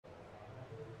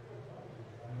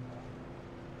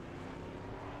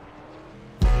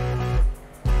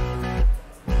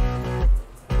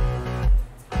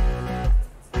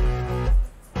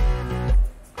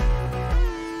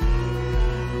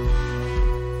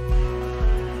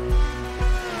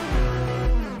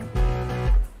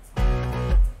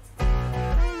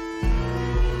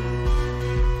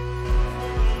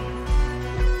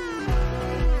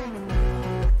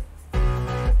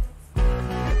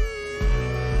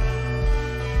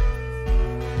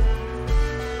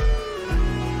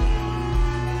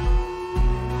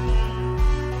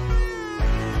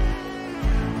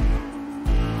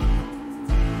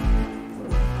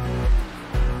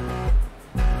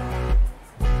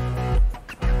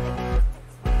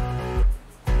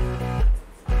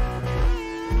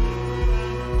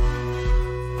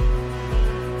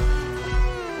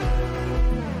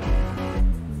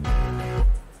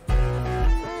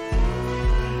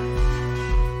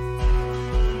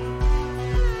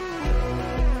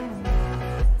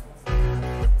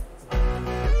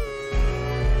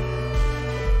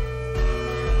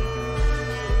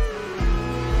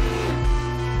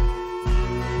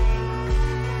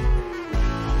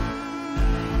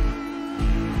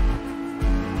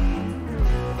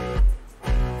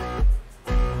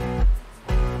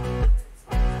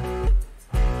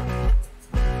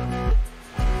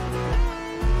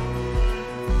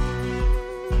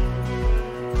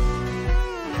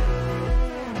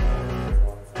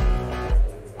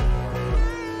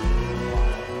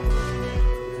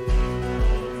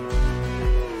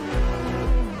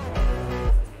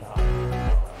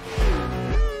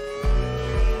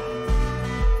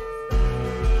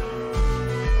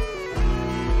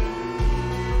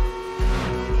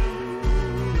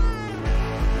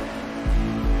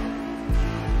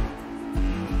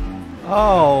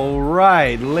All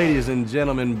right, ladies and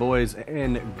gentlemen, boys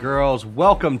and girls,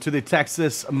 welcome to the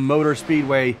Texas Motor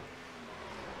Speedway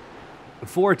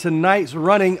for tonight's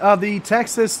running of the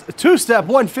Texas Two-Step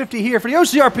 150 here for the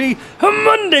OCRP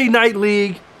Monday Night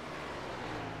League.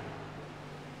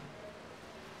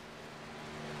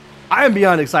 I am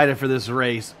beyond excited for this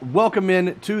race. Welcome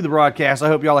in to the broadcast. I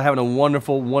hope y'all are having a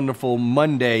wonderful, wonderful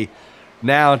Monday.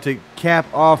 Now to cap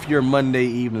off your Monday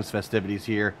evening's festivities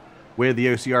here with the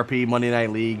OCRP Monday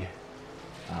Night League.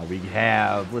 We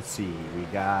have, let's see, we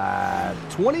got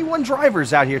 21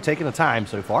 drivers out here taking the time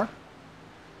so far.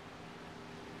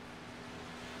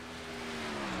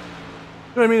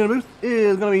 Going to be in the booth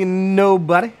is going to be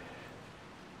nobody.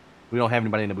 We don't have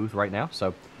anybody in the booth right now,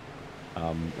 so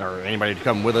or anybody to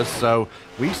come with us. So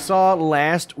we saw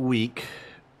last week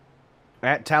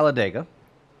at Talladega,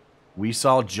 we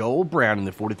saw Joel Brown in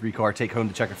the 43 car take home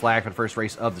the checkered flag for the first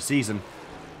race of the season.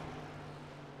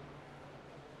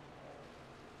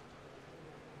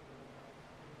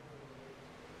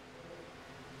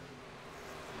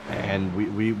 And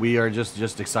we are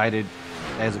just excited,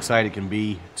 as excited can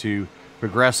be, to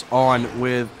progress on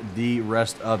with the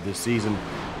rest of the season.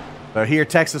 But here,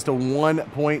 Texas, the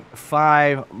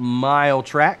 1.5 mile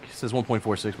track. It says 1.46,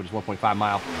 but it's 1.5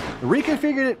 mile. We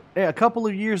reconfigured it a couple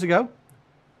of years ago.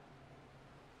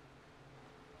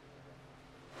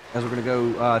 As we're going to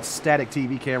go static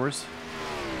TV cameras,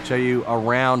 show you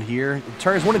around here.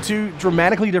 Turns 1 and 2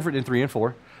 dramatically different than 3 and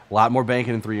 4. A lot more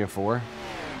banking in 3 and 4.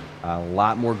 A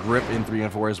lot more grip in 3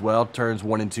 and 4 as well. Turns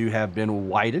 1 and 2 have been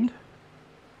widened.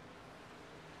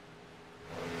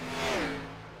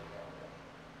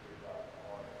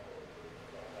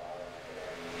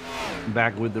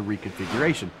 Back with the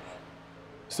reconfiguration.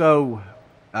 So,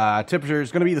 temperature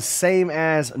is going to be the same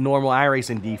as normal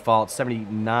iRacing default.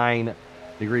 79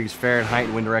 degrees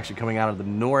Fahrenheit, wind direction coming out of the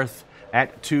north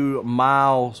at 2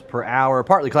 miles per hour.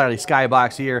 Partly cloudy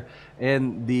skybox here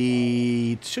in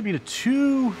the, should be the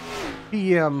 2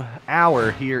 p.m.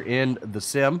 hour here in the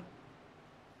sim.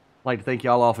 I'd like to thank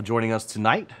y'all all for joining us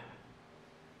tonight.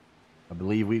 I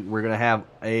believe we're going to have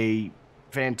a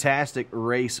fantastic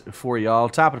race for y'all.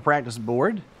 Top of the practice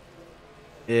board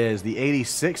is the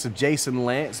 86 of Jason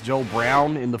Lance, Joel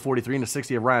Brown in the 43, and the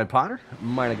 60 of Ryan Potter.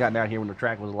 Might have gotten out here when the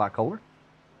track was a lot colder.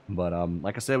 But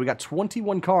like I said, we got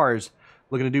 21 cars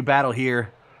looking to do battle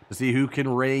here to see who can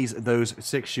raise those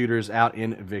 6 shooters out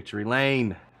in victory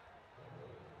lane.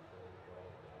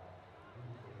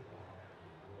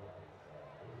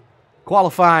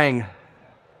 Qualifying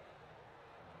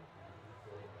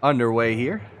underway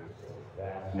here.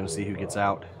 I'm going to see who gets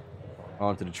out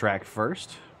onto the track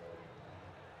first.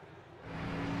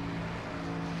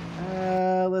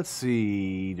 Let's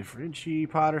see. DeFrenchie,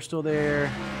 Potter still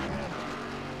there.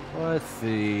 Let's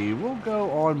see. We'll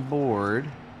go on board.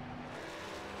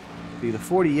 See, the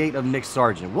 48 of Nick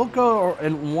Sargent. We'll go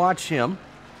and watch him.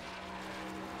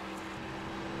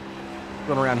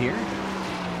 Going around here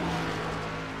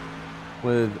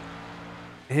with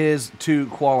his 2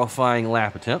 qualifying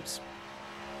lap attempts.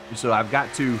 So I've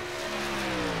got to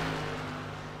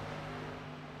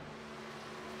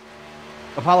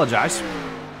apologize.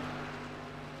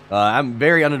 I'm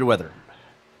very under the weather.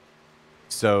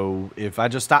 So if I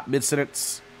just stop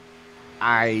mid-sentence,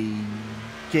 I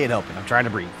can't help it. I'm trying to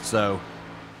breathe. So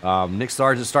Nick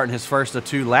Sargent starting his first of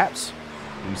 2 laps.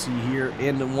 You see here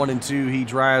in the 1 and 2, he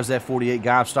drives that 48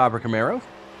 Gobstopper Camaro.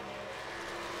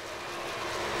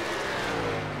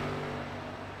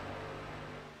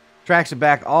 Tracks it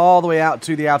back all the way out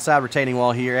to the outside retaining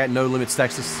wall here at No Limits,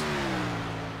 Texas.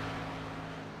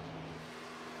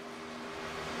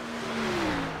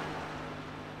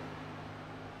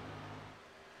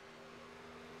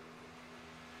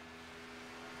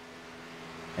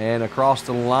 And across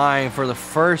the line for the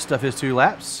first of his 2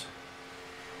 laps.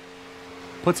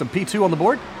 Put some P2 on the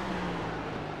board.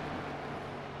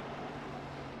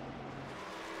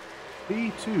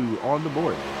 P2 on the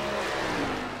board.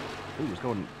 Ooh, it's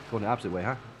going the opposite way,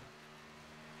 huh?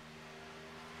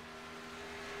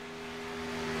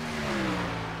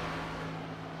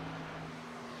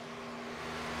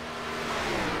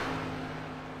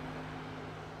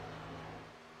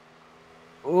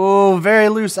 Oh, very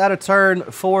loose out of turn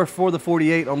 4 for the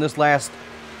 48 on this last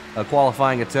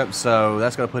qualifying attempt. So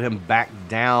that's going to put him back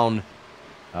down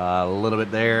a little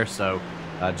bit there. So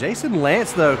Jason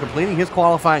Lance, though, completing his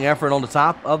qualifying effort on the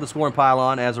top of the scoring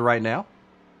pylon as of right now.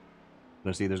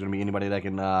 Let's see if there's going to be anybody that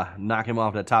can knock him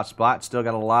off that top spot. Still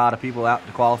got a lot of people out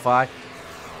to qualify,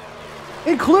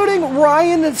 including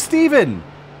Ryan Steven.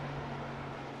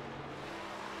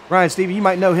 Ryan Steven, you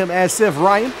might know him as Civ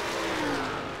Ryan.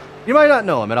 You might not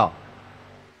know him at all.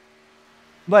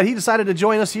 But he decided to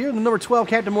join us here, the number 12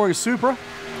 Captain Morgan Supra,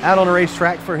 out on the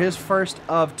racetrack for his first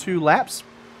of 2 laps.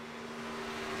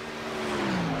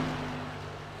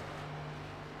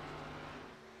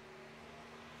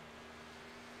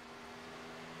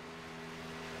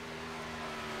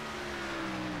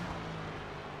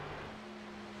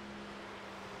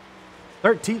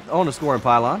 .13th on the scoring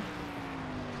pylon.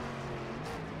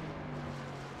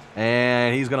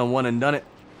 And he's going to one and done it.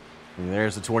 And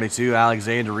there's the 22,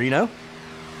 Alexandrino.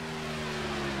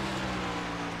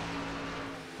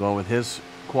 Going with his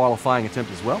qualifying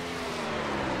attempt as well.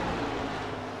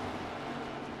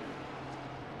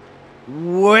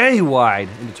 Way wide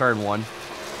into turn 1.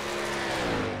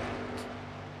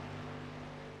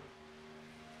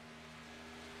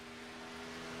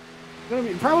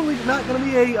 Probably not going to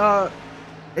be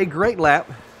a great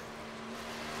lap.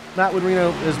 Not what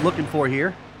Reno is looking for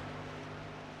here.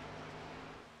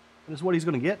 This is what he's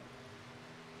going to get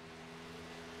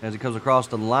as he comes across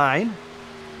the line.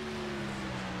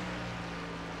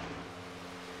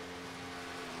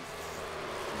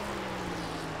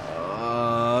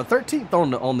 Uh, 13th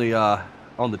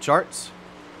on the charts.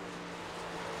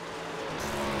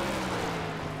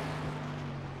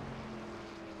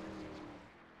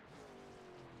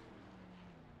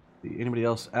 Anybody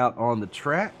else out on the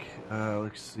track?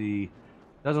 Let's see.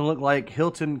 Doesn't look like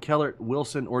Hilton, Kellert,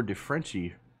 Wilson, or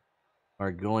DeFrenchie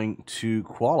are going to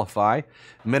qualify.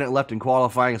 A minute left in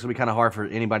qualifying. It's going to be kind of hard for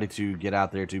anybody to get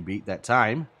out there to beat that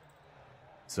time.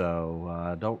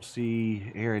 So, don't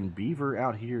see Aaron Beaver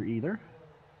out here either.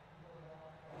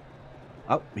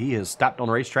 Oh, he has stopped on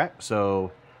the racetrack.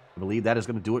 So, I believe that is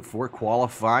going to do it for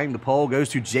qualifying. The pole goes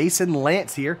to Jason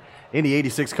Lance here in the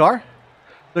 86 car.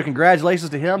 So, congratulations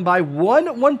to him by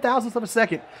 1/1000th of a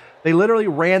second. They literally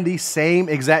ran the same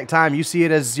exact time. You see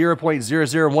it as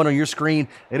 0.001 on your screen.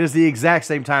 It is the exact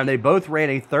same time. They both ran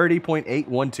a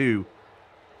 30.812,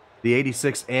 the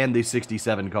 86 and the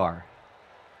 67 car.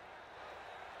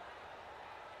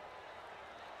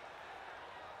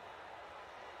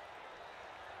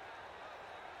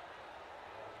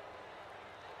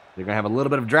 They're going to have a little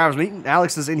bit of driver's meeting.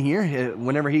 Alex is in here.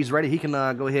 Whenever he's ready, he can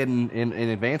go ahead and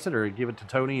advance it or give it to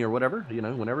Tony or whatever. You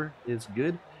know, whenever is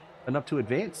good enough to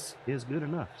advance is good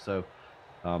enough. So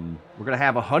we're going to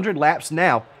have 100 laps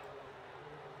now.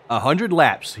 100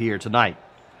 laps here tonight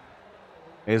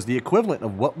is the equivalent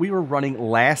of what we were running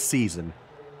last season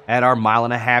at our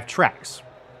 1.5-mile tracks.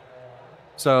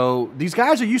 So these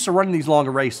guys are used to running these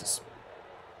longer races.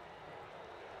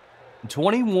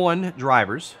 21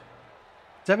 drivers.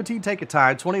 17 take a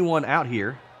time, 21 out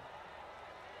here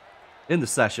in the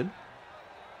session.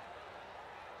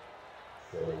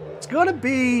 It's going to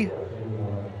be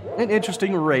an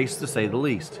interesting race, to say the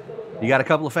least. You got a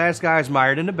couple of fast guys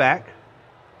mired in the back.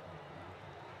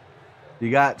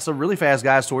 You got some really fast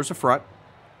guys towards the front.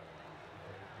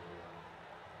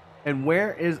 And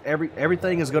where is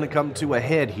everything is going to come to a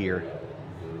head here?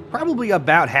 Probably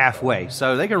about halfway.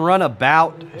 So they can run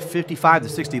about 55 to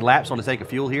 60 laps on the tank of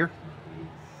fuel here.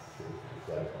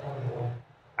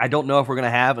 I don't know if we're going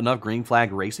to have enough green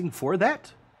flag racing for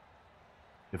that.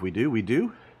 If we do, we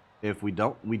do. If we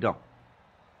don't, we don't.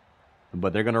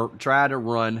 But they're going to try to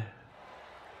run.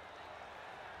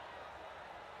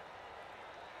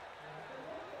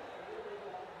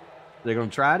 They're going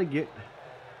to try to get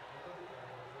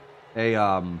a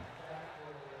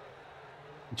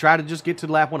try to just get to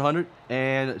lap 100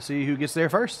 and see who gets there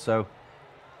first. So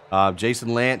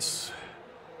Jason Lance,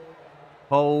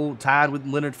 pole tied with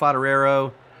Leonard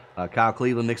Fodorero. Kyle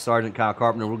Cleveland, Nick Sargent, Kyle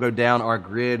Carpenter. We'll go down our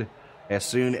grid as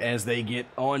soon as they get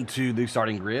onto the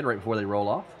starting grid, right before they roll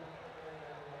off.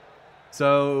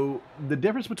 So the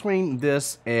difference between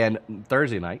this and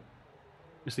Thursday night,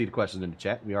 you see the questions in the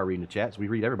chat. We are reading the chats. We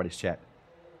read everybody's chat.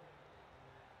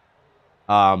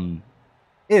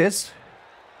 Is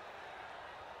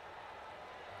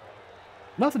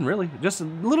nothing really. Just a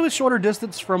little bit shorter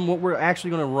distance from what we're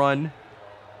actually going to run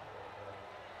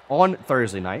on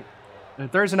Thursday night. And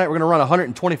Thursday night, we're going to run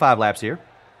 125 laps here.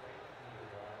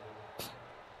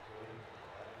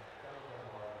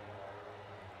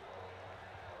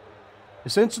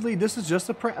 Essentially, this is just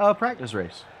a practice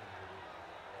race.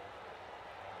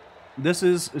 This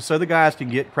is so the guys can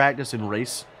get practice in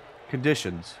race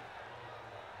conditions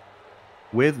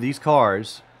with these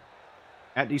cars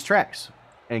at these tracks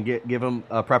and give them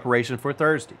a preparation for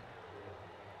Thursday.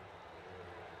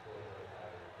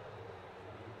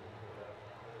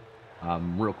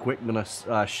 Real quick, I'm going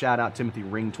to shout out Timothy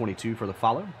Ring 22 for the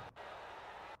follow.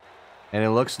 And it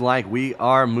looks like we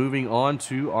are moving on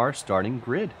to our starting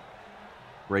grid.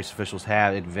 Race officials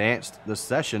have advanced the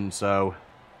session, so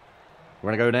We're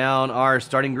going to go down our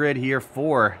starting grid here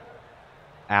for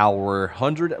our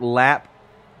 100-lap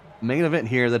main event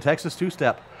here, the Texas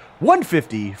Two-Step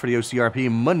 150 for the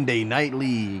OCRP Monday Night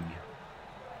League.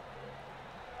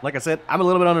 Like I said, I'm a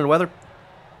little bit under the weather.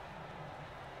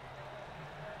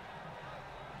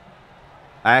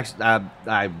 I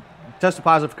tested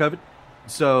positive for COVID,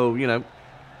 so, you know,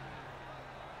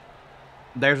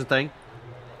 there's the thing.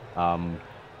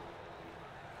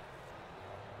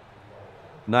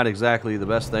 Not exactly the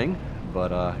best thing,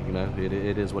 but, you know,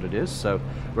 it is what it is. So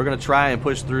we're going to try and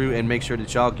push through and make sure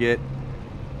that y'all get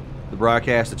the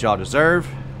broadcast that y'all deserve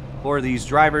for these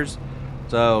drivers.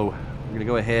 So we're going to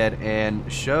go ahead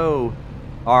and show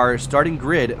our starting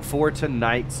grid for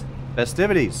tonight's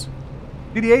festivities.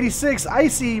 The 86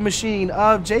 Icy Machine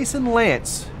of Jason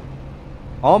Lance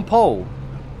on pole.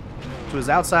 To his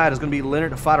outside is going to be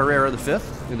Leonard Fodorero, the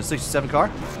 5th, in the 67 car.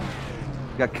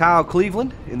 We got Kyle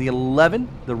Cleveland in the 11,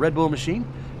 the Red Bull Machine.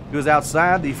 To his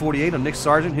outside, the 48 of Nick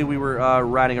Sargent, who we were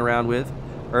riding around with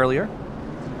earlier.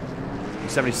 The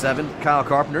 77, Kyle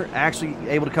Carpenter, actually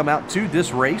able to come out to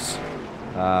this race.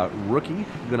 Rookie,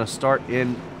 going to start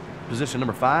in position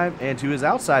number 5. And to his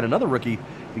outside, another rookie,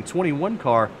 the 21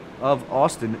 car of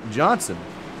Austin Johnson.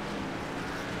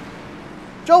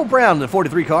 Joel Brown in the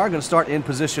 43 car, going to start in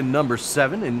position number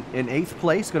 7. In 8th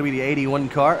place, going to be the 81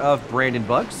 car of Brandon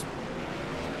Buggs.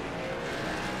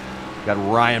 Got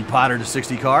Ryan Potter, the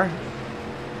 60 car,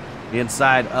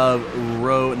 inside of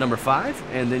row number 5.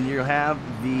 And then you'll have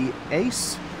the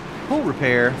Ace Pool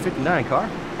Repair 59 car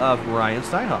of Ryan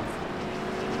Steinhoff.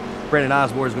 Brandon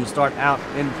Osborne is going to start out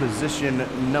in position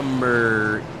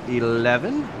number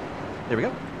 11. There we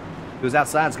go. Who's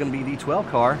outside is going to be the 12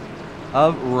 car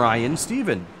of Ryan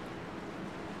Stephen.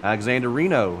 Alexander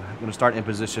Reno going to start in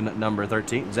position number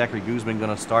 13. Zachary Guzman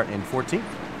going to start in 14th.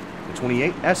 The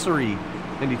 28 Essery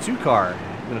 92 car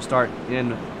going to start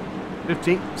in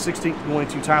 15th. 16th going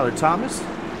to Tyler Thomas.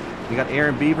 We got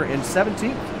Aaron Beaver in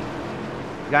 17th.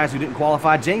 Guys who didn't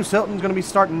qualify, James Hilton is going to be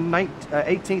starting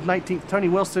 18th, 19th. Tony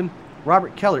Wilson,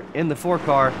 Robert Keller in the 4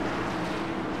 car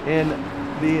in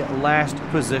the last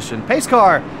position. Pace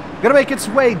car going to make its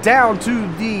way down to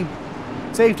the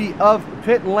safety of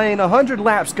pit lane. 100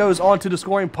 laps goes on to the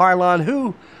scoring pylon.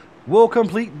 Who will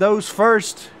complete those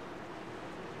first?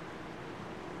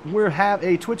 We'll have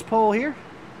a Twitch poll here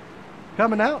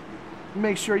coming out.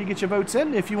 Make sure you get your votes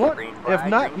in if you want. If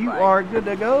not, you are good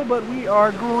to go. But we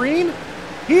are green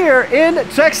here in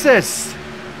Texas.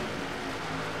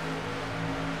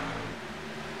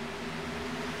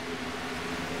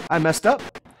 I messed up.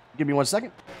 Give me 1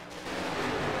 second.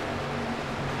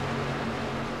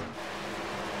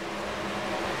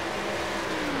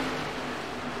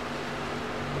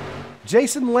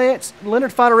 Jason Lance,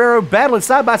 Leonard Fodorero battling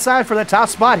side by side for that top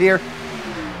spot here.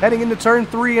 Heading into turn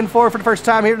 3 and 4 for the first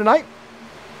time here tonight.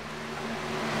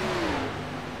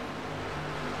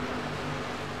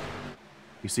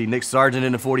 You see Nick Sargent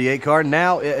in the 48 car.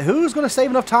 Now, who's going to save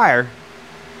enough tire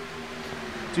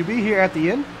to be here at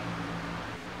the end?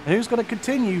 And who's going to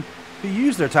continue to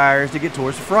use their tires to get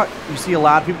towards the front? You see a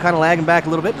lot of people kind of lagging back a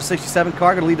little bit. The 67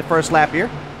 car going to lead the first lap here.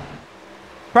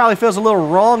 Probably feels a little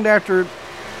wronged after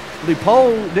the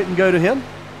pole didn't go to him.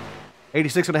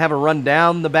 86 going to have a run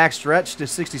down the back stretch to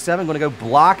 67. Going to go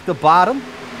block the bottom.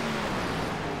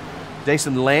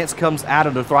 Jason Lance comes out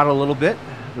of the throttle a little bit.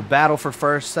 The battle for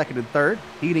first, second, and third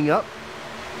heating up.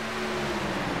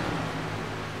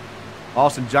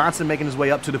 Austin Johnson making his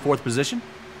way up to the 4th position.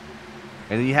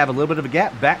 And then you have a little bit of a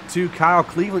gap back to Kyle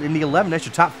Cleveland in the 11. That's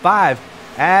your top 5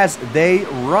 as they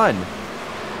run.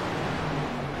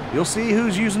 You'll see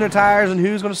who's using their tires and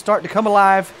who's going to start to come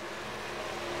alive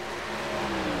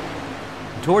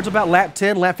towards about lap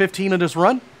 10, lap 15 of this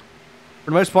run. For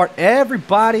the most part,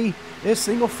 everybody is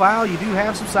single file. You do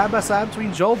have some side-by-side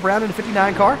between Joel Brown and the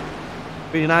 59 car.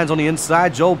 59's on the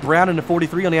inside. Joel Brown and the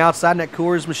 43 on the outside in that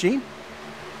Coors machine.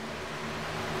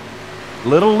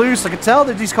 Little loose. I can tell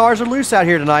that these cars are loose out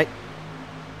here tonight.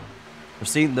 We've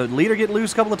seen the leader get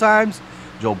loose a couple of times.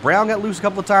 Joel Brown got loose a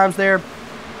couple of times there.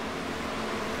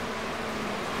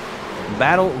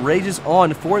 Battle rages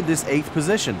on for this 8th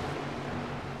position.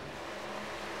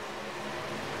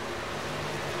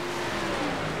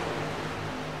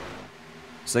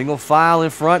 Single file in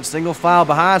front, single file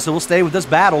behind, so we'll stay with this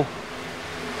battle.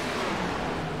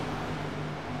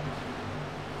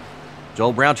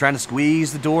 Joel Brown trying to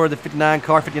squeeze the door of the 59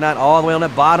 car, 59 all the way on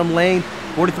that bottom lane.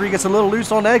 43 gets a little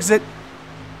loose on exit.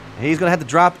 He's going to have to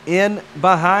drop in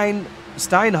behind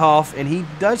Steinhoff, and he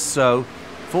does so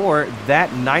for that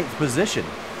 9th position.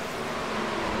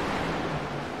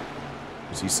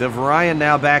 You see Sev Ryan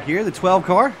now back here, the 12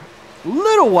 car.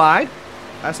 Little wide.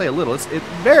 I say a little. It's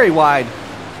very wide.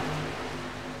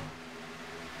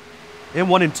 In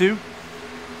 1 and 2.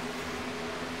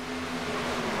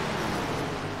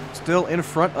 Still in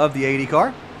front of the 80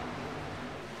 car.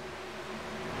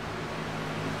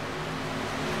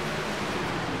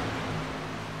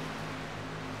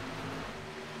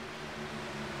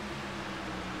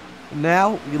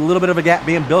 Now, a little bit of a gap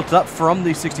being built up from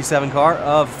the 67 car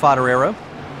of Fodorero.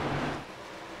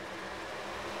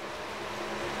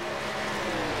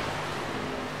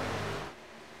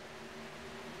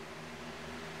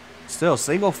 Still,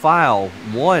 single file,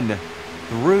 1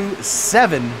 through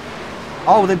 7,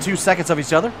 all within 2 seconds of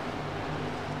each other.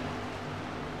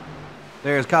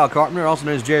 There's Kyle Carpenter, also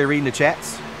known as Jerry Reed in the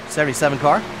chats, 77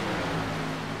 car.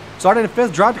 Started in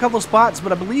 5th, dropped a couple of spots,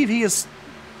 but I believe he is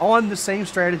on the same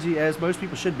strategy as most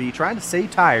people should be, trying to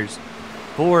save tires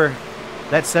for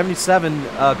that 77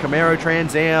 Camaro,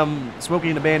 Trans Am, Smokey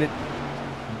and the Bandit,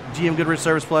 GM Goodrich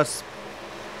Service Plus,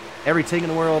 everything in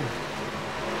the world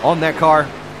on that car.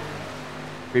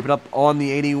 Creeping up on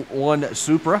the 81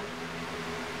 Supra.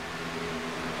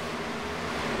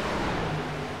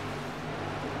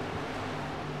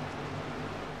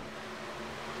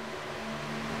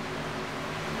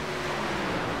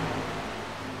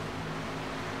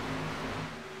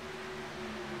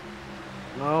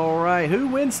 All right, who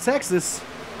wins Texas?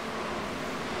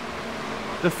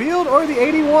 The field or the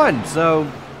 81? So,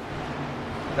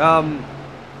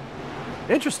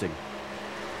 interesting.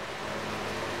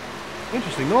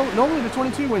 Interesting. Normally the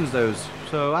 22 wins those.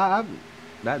 So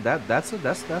that's the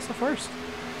first.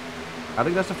 I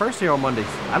think that's the first here on Mondays.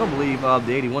 I don't believe the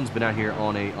 81's been out here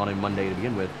on a Monday to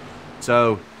begin with.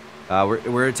 So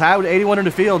we're tied with 81 in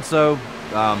the field. So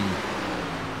I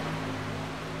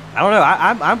don't know.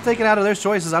 I'm thinking out of those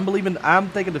choices. I'm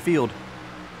thinking the field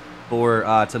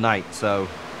for tonight. So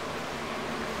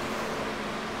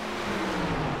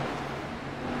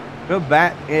go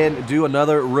back and do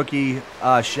another rookie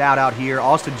shout out here.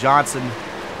 Austin Johnson,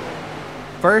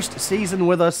 first season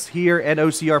with us here at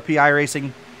OCRP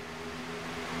iRacing.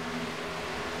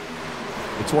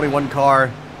 The 21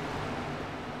 car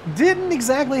didn't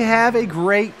exactly have a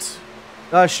great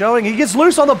showing. He gets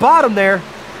loose on the bottom there.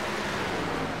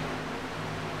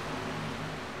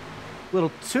 A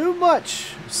little too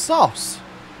much sauce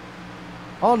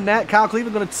on that. Kyle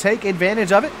Cleveland going to take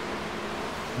advantage of it.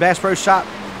 Bass Pro Shop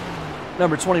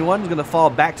number 21 is going to fall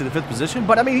back to the 5th position.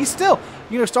 But, I mean, he's still,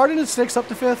 starting in 6th up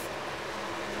to 5th.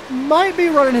 Might be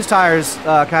running his tires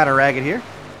kind of ragged here.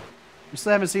 We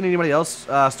still haven't seen anybody else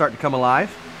start to come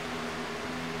alive.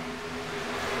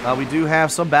 We do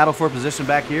have some battle for position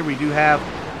back here. We do have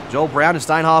Joel Brown and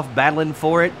Steinhoff battling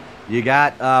for it. You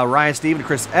got Ryan Steven and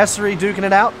Chris Essery duking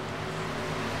it out.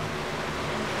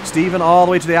 Steven all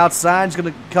the way to the outside. He's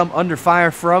going to come under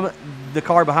fire from the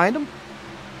car behind him.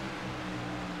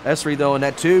 Essery, though, in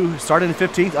that 2. Started in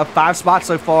 15th, up 5 spots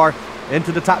so far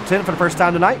into the top 10 for the first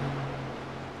time tonight.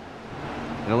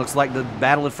 And it looks like the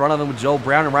battle in front of him with Joel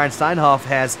Brown and Ryan Steinhoff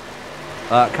has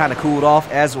kind of cooled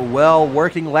off as well.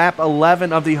 Working lap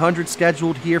 11 of the 100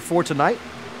 scheduled here for tonight.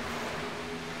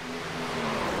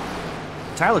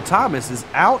 Tyler Thomas is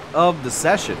out of the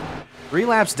session. 3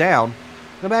 laps down.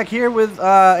 Go back here with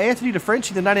Anthony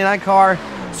DeFrenchi, the 99 car.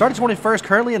 Started 21st,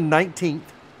 currently in 19th.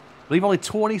 I believe only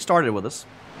 20 started with us.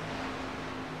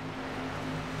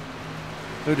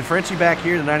 So DeFrenchi back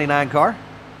here, the 99 car.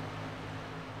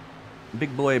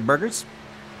 Big boy burgers.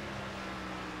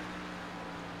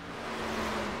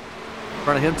 In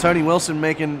front of him, Tony Wilson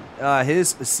making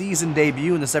his season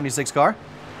debut in the 76 car.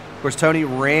 Of course, Tony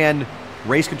ran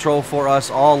race control for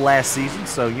us all last season,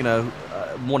 so,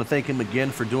 want to thank him again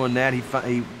for doing that. He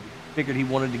figured he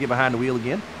wanted to get behind the wheel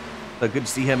again. So good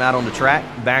to see him out on the track,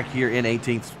 back here in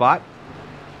 18th spot.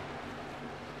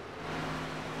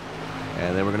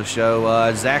 And then we're going to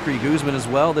show Zachary Guzman as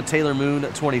well, the Taylor Moon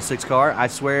 26 car. I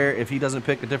swear, if he doesn't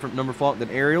pick a different number fault than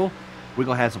Ariel, we're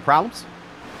going to have some problems.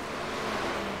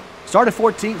 Started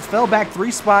 14th, fell back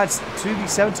 3 spots to the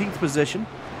 17th position.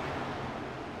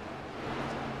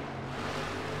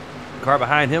 Car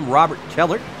behind him, Robert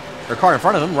Kellert. Or car in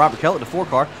front of him, Robert Kellett, the 4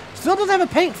 car. Still doesn't have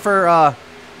a paint for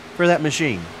that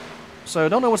machine. So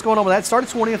don't know what's going on with that. Started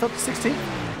 20th up to 16th.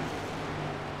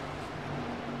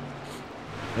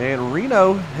 And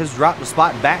Reno has dropped the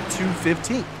spot back to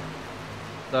 15th.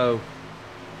 So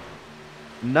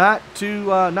not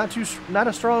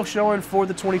a strong showing for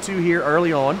the 22 here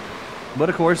early on. But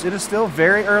of course, it is still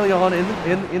very early on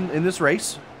in this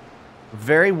race.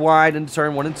 Very wide into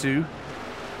turn 1 and 2.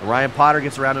 Ryan Potter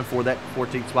gets around him for that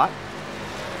 14th spot.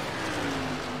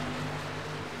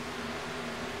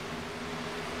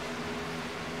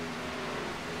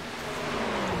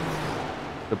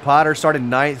 The Potter started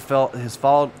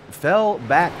 9th, fell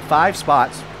back 5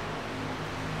 spots.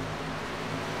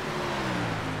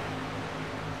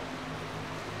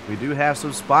 We do have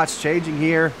some spots changing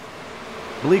here.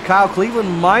 I believe Kyle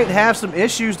Cleveland might have some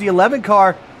issues. The 11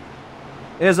 car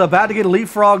is about to get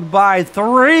leapfrogged by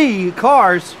 3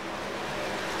 cars.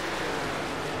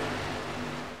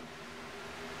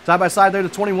 Side by side there, the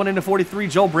 21 into 43.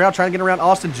 Joel Brown trying to get around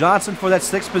Austin Johnson for that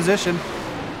 6th position.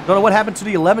 Don't know what happened to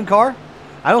the 11 car.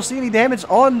 I don't see any damage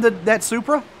on that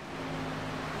Supra.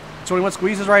 21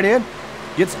 squeezes right in.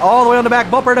 Gets all the way on the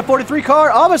back bumper. The 43 car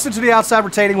almost into the outside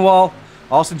retaining wall.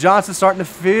 Austin Johnson starting to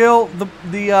feel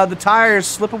the tires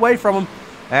slip away from him.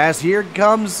 As here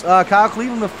comes Kyle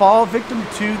Cleveland, the fall victim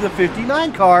to the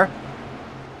 59 car.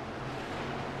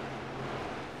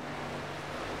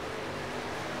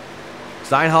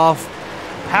 Steinhoff,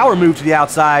 power move to the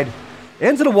outside.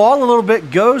 Into the wall a little bit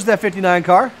goes that 59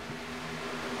 car.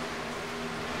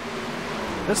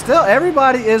 But still,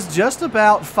 everybody is just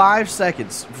about 5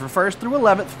 seconds for 1st through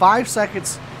 11th, 5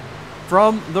 seconds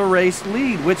from the race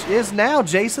lead, which is now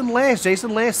Jason Lance.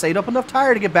 Jason Lance saved up enough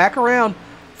tire to get back around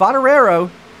Foderero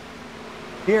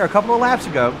here a couple of laps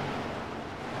ago.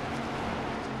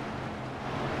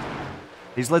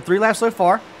 He's led 3 laps so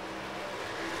far.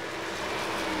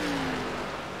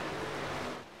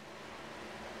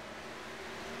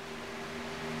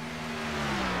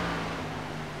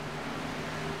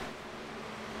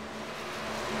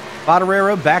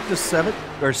 Foderero back to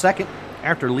 2nd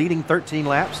after leading 13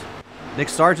 laps. Nick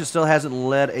Sargent still hasn't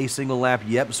led a single lap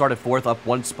yet, but started 4th, up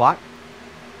 1 spot.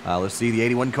 Let's see the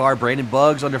 81 car. Brandon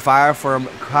Buggs under fire from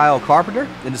Kyle Carpenter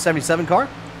in the 77 car.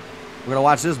 We're going to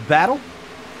watch this battle.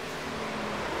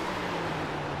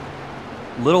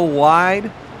 Little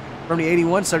wide from the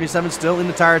 81. 77 still in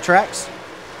the tire tracks.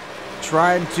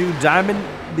 Trying to diamond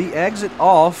the exit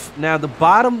off. Now, the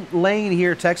bottom lane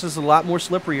here, Texas, is a lot more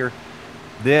slipperier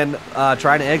than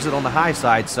trying to exit on the high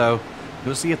side. So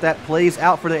we'll see if that plays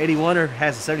out for the 81 or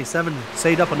has the 77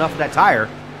 saved up enough of that tire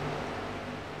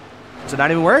to not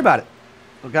even worry about it.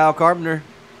 So Kyle Carpenter,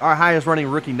 our highest running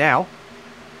rookie now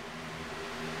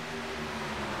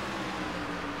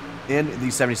in the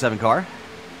 77 car.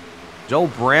 Joel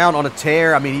Brown on a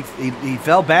tear. I mean, he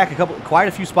fell back quite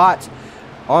a few spots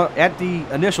at the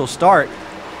initial start,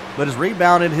 but has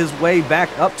rebounded his way back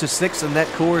up to 6th in that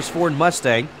Coors Ford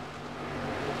Mustang.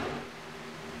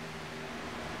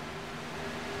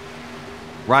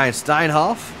 Ryan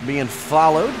Steinhoff being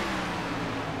followed.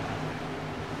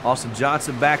 Austin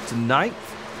Johnson back to 9th.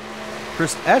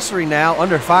 Chris Essery now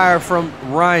under fire from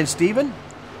Ryan Steven.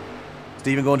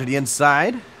 Steven going to the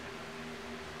inside.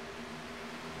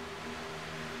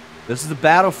 This is the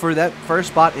battle for that first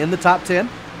spot in the top 10.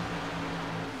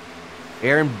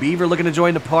 Aaron Beaver looking to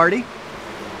join the party,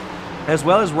 as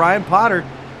well as Ryan Potter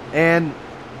and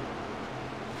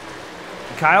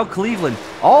Kyle Cleveland,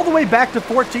 all the way back to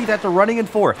 14th after running in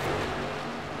 4th.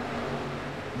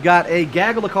 Got a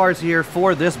gaggle of cars here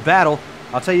for this battle.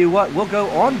 I'll tell you what, we'll go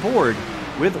on board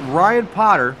with Ryan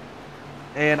Potter,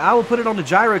 and I will put it on the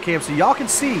gyro cam so y'all can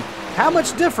see how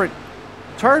much different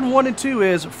turn 1 and 2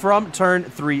 is from turn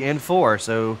 3 and 4.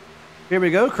 So here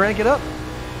we go, crank it up.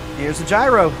 Here's the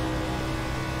gyro.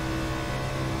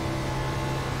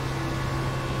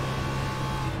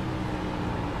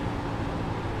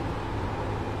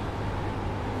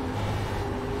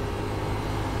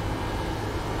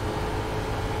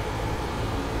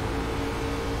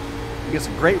 Get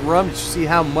some great run. You see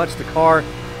how much the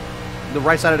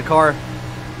right side of the car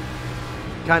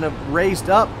kind of raised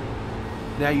up.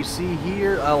 Now you see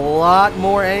here a lot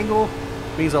more angle,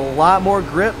 means a lot more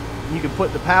grip. You can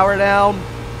put the power down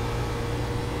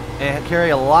and carry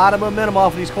a lot of momentum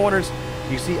off of these corners.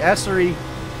 You see Essery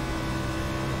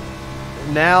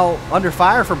now under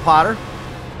fire from Potter.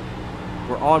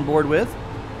 We're on board with.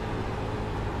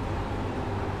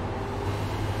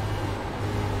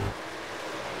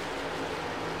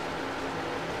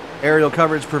 Aerial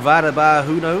coverage provided by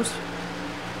who knows.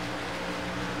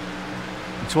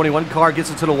 The 21 car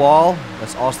gets into the wall.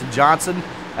 That's Austin Johnson.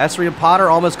 Essery and Potter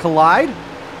almost collide.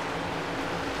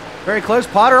 Very close.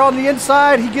 Potter on the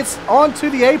inside. He gets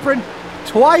onto the apron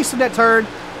twice in that turn.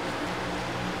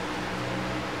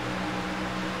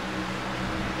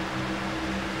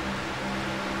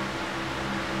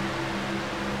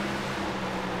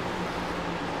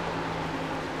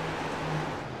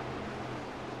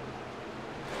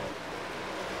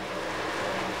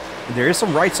 There is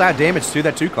some right side damage to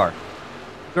that 2 car.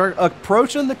 They're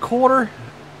approaching the quarter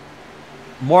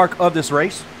mark of this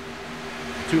race.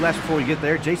 2 laps before we get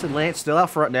there. Jason Lance still out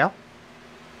front now.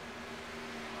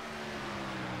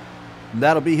 And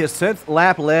that'll be his 10th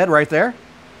lap led right there.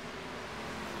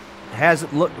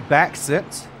 Hasn't looked back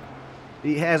since.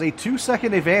 He has a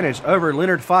 2-second advantage over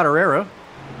Leonard Fodorero.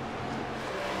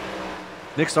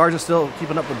 Nick Sargent still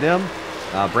keeping up with them.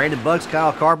 Brandon Bugs,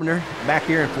 Kyle Carpenter back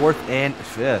here in 4th and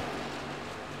 5th.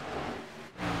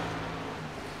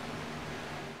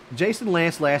 Jason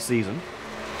Lance last season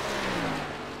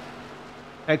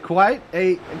had quite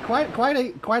a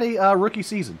rookie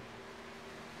season.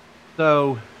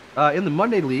 So in the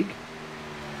Monday League,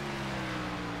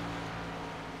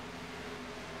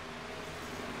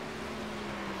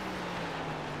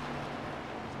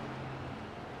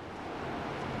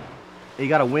 he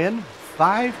got a win,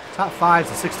 5 top 5s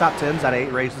and 6 top 10s out of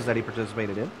 8 races that he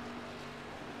participated in.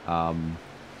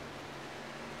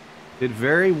 Did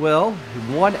very well.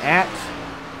 He won at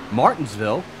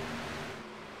Martinsville.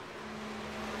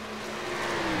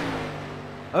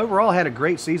 Overall, had a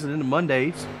great season into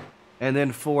Mondays. And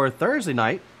then for Thursday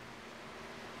night,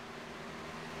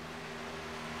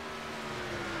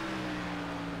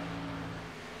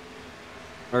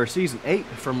 or season 8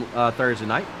 from Thursday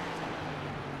night,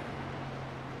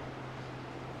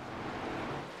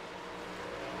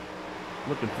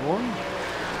 looking for him.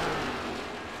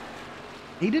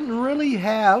 He didn't really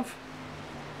have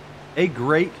a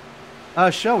great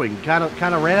showing. Kind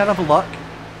of ran out of luck.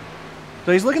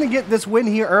 So he's looking to get this win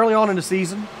here early on in the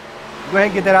season. Go ahead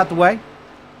and get that out the way.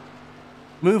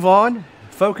 Move on.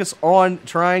 Focus on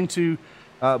trying to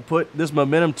put this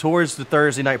momentum towards the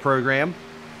Thursday night program.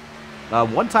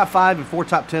 1 top 5 and 4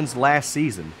 top 10s last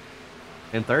season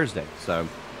in Thursday. So,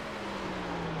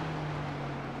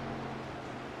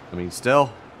 I mean,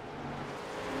 still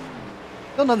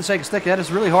nothing to shake a stick at. It's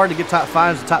really hard to get top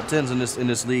 5s and top 10s in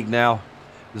this league now.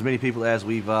 As many people as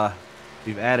we've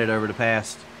added over the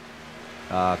past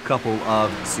couple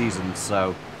of seasons.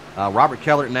 So Robert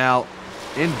Keller now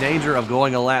in danger of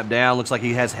going a lap down. Looks like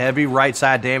he has heavy right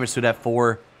side damage to that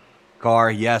 4 car.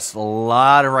 Yes, a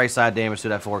lot of right side damage to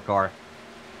that 4 car.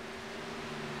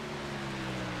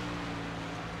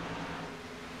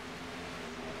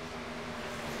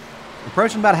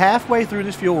 Approaching about halfway through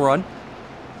this fuel run.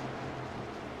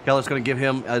 Keller's going to give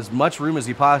him as much room as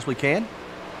he possibly can.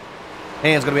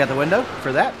 Hand's going to be out the window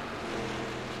for that.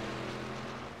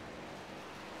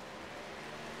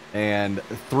 And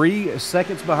 3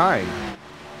 seconds behind.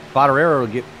 Fodorero will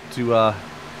get to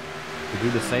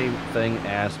do the same thing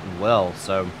as well.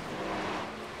 So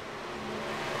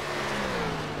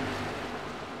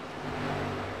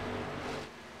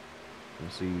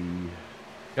let's see.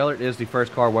 Keller is the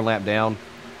first car 1 lap down.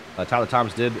 Tyler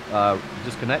Thomas did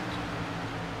disconnect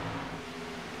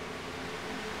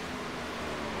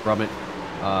from it.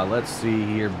 Let's see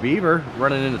here. Beaver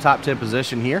running in the top 10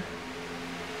 position here.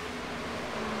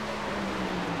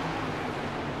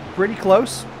 Pretty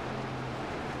close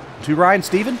to Ryan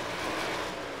Steven.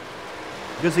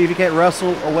 Good to see if he can't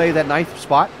wrestle away that 9th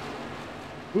spot.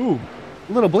 Ooh,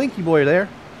 little blinky boy there.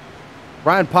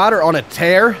 Brian Potter on a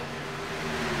tear.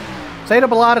 Stayed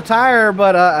up a lot of tire,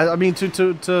 but I mean,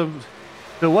 to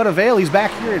what avail? He's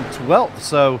back here in 12th.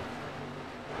 So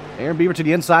Aaron Beaver to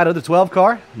the inside of the 12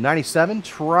 car, 97,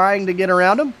 trying to get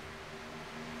around him.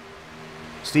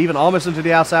 Steven almost into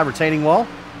the outside retaining wall.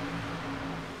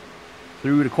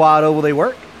 Through the quad oval they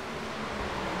work.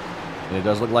 And it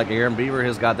does look like Aaron Beaver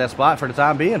has got that spot for the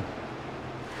time being.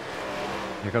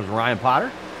 Here comes Ryan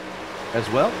Potter as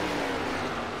well.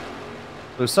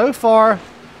 So far,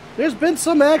 there's been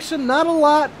some action. Not a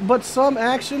lot, but some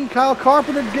action. Kyle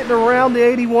Carpenter getting around the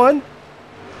 81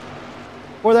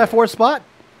 for that 4th spot.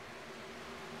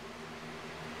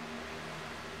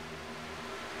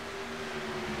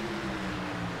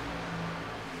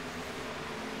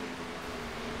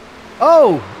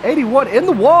 Oh, 81 in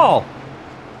the wall.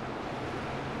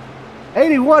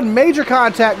 81 major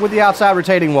contact with the outside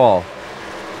retaining wall.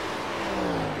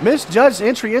 Misjudged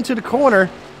entry into the corner. And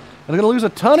they're going to lose a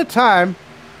ton of time.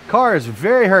 Car is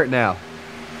very hurt now.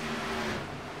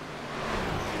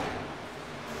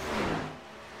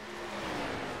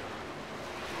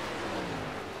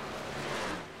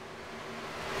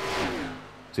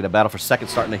 See the battle for second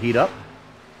starting to heat up.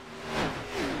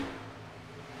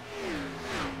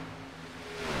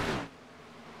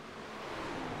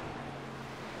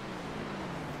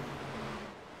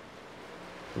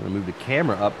 I'm going to move the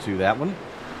camera up to that one.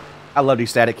 I love these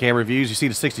static camera views. You see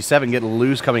the 67 getting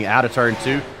loose coming out of turn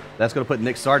 2. That's going to put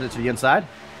Nick Sargent to the inside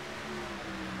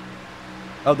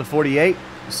of the 48.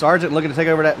 Sargent looking to take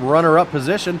over that runner-up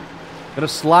position. Going to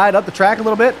slide up the track a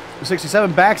little bit. The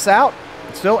 67 backs out.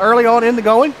 It's still early on in the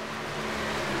going.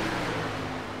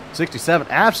 67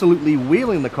 absolutely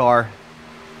wheeling the car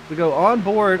to go on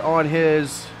board on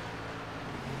his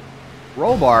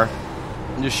roll bar.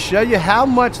 And just show you how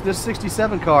much this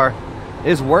 67 car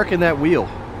is working that wheel.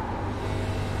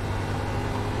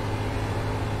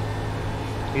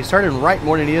 He's turning right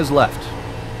more than he is left.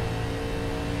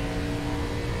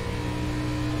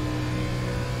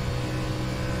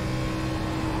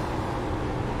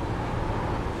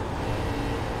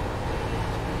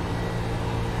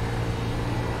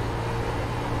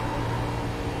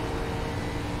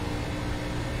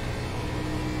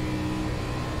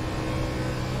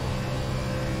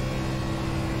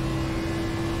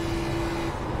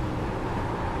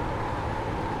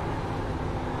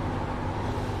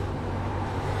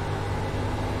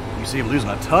 You see him losing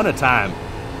a ton of time.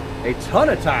 A ton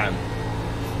of time.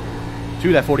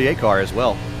 To that 48 car as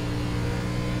well.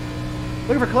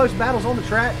 Looking for close battles on the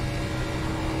track.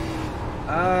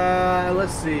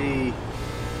 Let's see.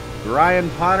 Ryan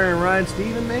Potter and Ryan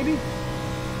Steven, maybe?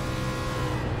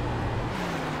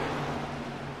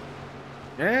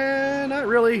 Not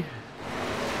really.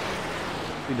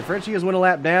 The DeFrenchie has went a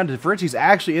lap down. DeFrenchie's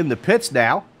actually in the pits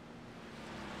now.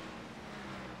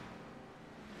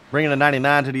 Bringing a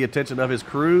 99 to the attention of his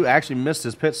crew. Actually missed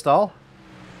his pit stall.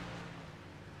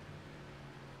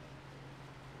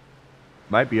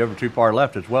 Might be over too far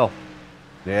left as well.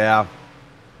 Yeah.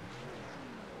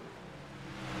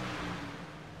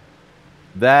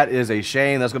 That is a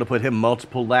shame. That's going to put him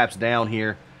multiple laps down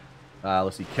here.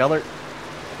 Let's see. Keller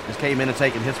just came in and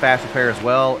taken his fast repair as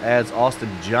well as Austin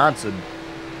Johnson,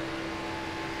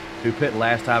 who pit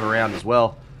last time around as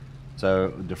well.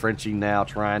 So DeFrenchie now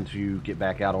trying to get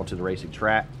back out onto the racing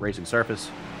track, racing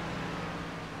surface,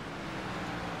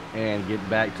 and get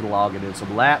back to logging in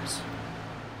some laps.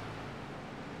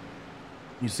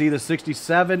 You see the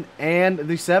 67 and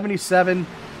the 77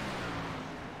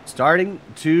 starting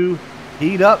to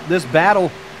heat up this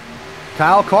battle.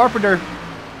 Kyle Carpenter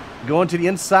going to the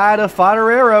inside of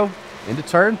Fodorero into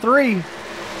turn 3.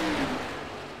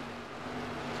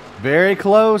 Very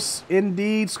close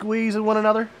indeed, squeezing one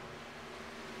another.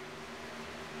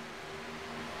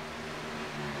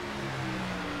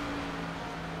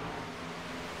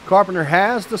 Carpenter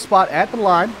has the spot at the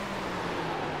line.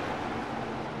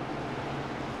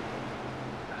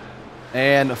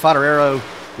 And Fodorero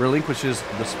relinquishes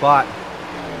the spot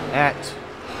at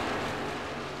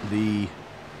the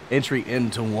entry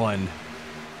into 1.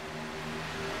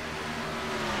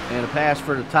 And a pass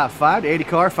for the top 5. The 80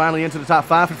 car finally into the top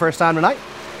 5 for the first time tonight.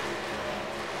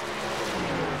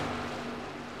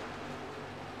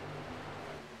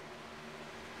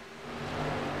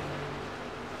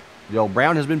 The old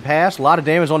Brown has been passed. A lot of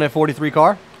damage on that 43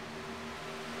 car.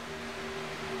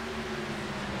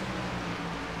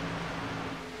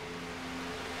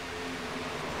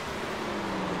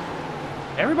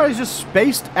 Everybody's just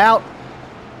spaced out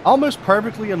almost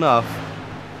perfectly enough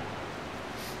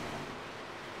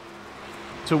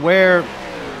to where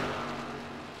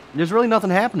there's really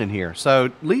nothing happening here.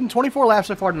 So, leading 24 laps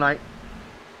so far tonight,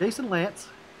 Jason Lance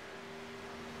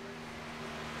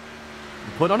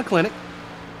put on a clinic.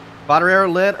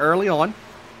 Fodorero led early on.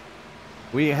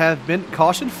 We have been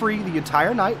caution-free the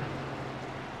entire night.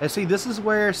 And see, this is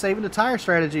where saving the tire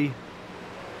strategy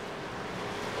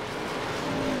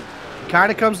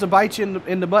kind of comes to bite you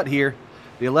in the butt here.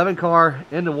 The 11 car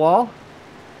in the wall.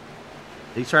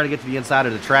 He's trying to get to the inside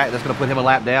of the track. That's going to put him a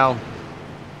lap down.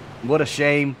 What a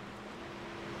shame.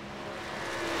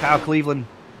 Kyle Cleveland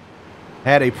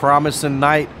had a promising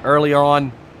night early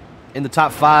on in the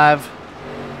top 5.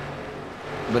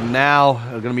 But now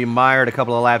going to be mired a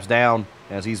couple of laps down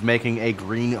as he's making a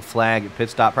green flag pit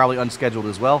stop. Probably unscheduled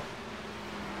as well.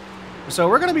 So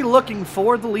we're going to be looking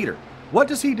for the leader. What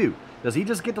does he do? Does he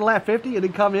just get to lap 50 and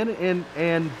then come in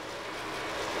and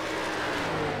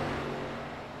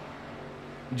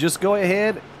just go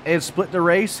ahead and split the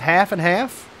race half and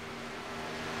half?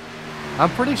 I'm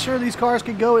pretty sure these cars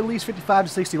can go at least 55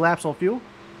 to 60 laps on fuel.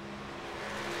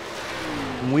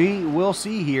 We will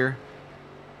see here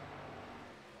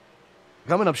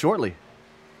coming up shortly.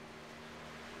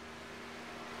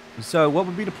 So what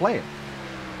would be the plan?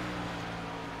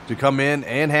 To come in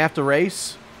and have to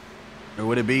race? Or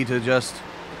would it be to just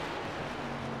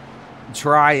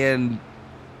try and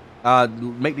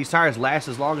make these tires last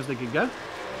as long as they can go?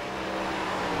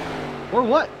 Or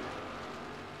what?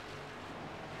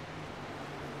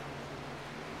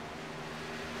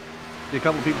 See a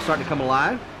couple of people starting to come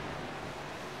alive.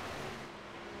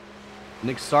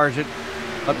 Nick Sargent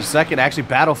up to second. Actually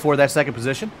battle for that second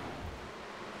position.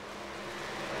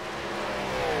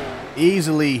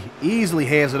 Easily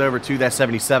hands it over to that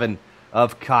 77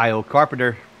 of Kyle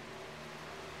Carpenter.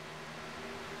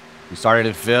 We started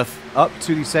in 5th, up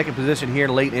to the second position here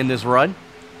late in this run.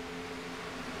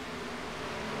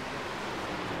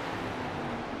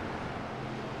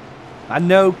 I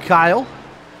know Kyle.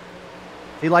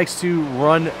 He likes to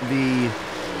run the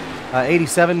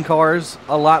 87 cars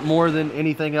a lot more than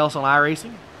anything else on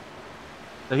iRacing.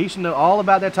 So he should know all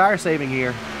about that tire saving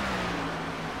here.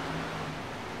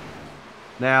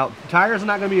 Now, tires are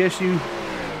not going to be an issue.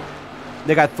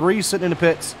 They got 3 sitting in the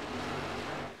pits.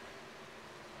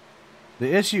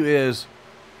 The issue is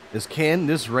can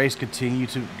this race continue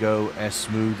to go as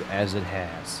smooth as it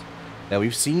has? Now,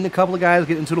 we've seen a couple of guys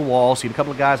get into the wall, seen a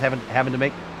couple of guys having to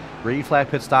make green flag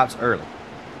pit stops early.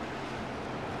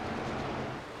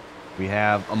 We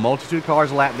have a multitude of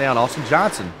cars a lap down. Austin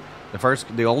Johnson,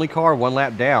 the only car 1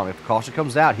 lap down. If the caution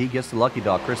comes out, he gets the lucky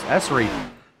dog. Chris Essery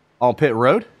on pit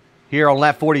road here on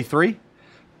lap 43.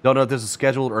 Don't know if this is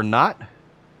scheduled or not.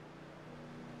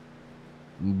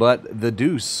 But the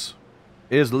deuce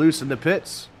is loose in the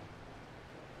pits.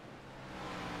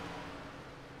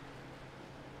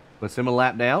 Puts him a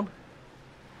lap down.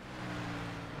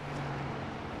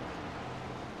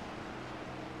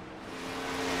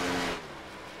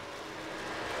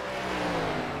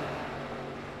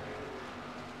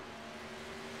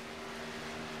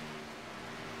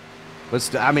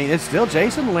 But I mean, it's still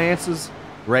Jason Lance's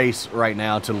race right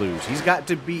now to lose. He's got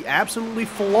to be absolutely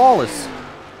flawless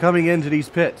coming into these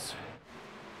pits.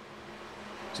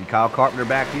 See Kyle Carpenter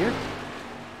back here.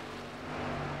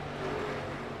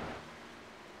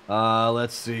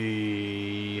 Let's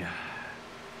see.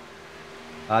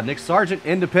 Nick Sargent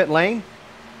into pit lane,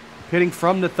 pitting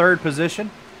from the 3rd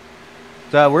position.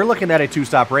 So we're looking at a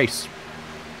 2-stop race.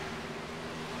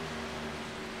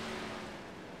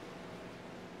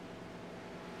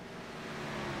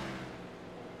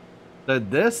 So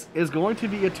this is going to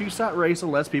be a 2-stop race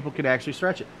unless people can actually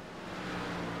stretch it.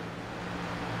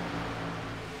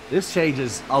 This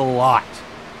changes a lot.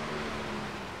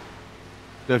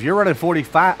 So if you're running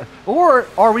 45, or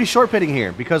are we short pitting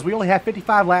here? Because we only have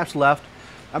 55 laps left.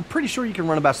 I'm pretty sure you can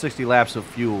run about 60 laps of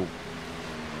fuel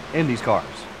in these cars.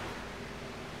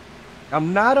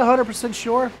 I'm not 100%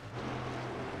 sure,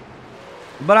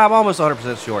 but I'm almost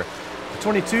 100% sure.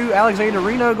 22, Alexander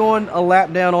Reno going a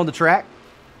lap down on the track.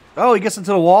 Oh, he gets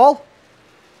into the wall.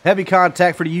 Heavy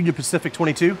contact for the Union Pacific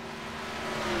 22.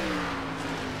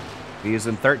 He is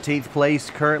in 13th place,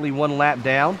 currently 1 lap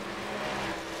down.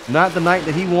 Not the night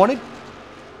that he wanted.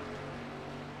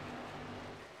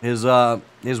 His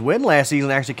win last season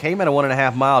actually came at a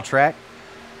 1.5 mile track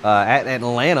at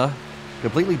Atlanta.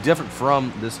 Completely different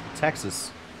from this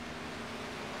Texas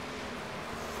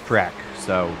track.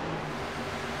 So,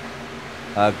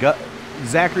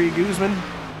 Zachary Guzman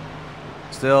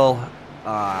still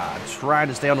trying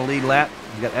to stay on the lead lap.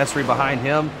 You got Essery behind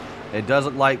him. It does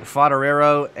look like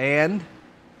Fodorero and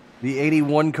the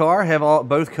 81 car have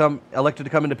both elected to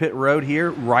come into pit road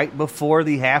here right before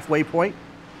the halfway point.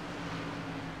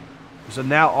 So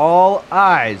now all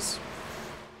eyes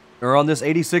are on this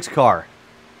 86 car.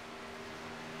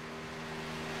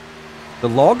 The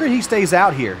longer he stays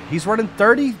out here, he's running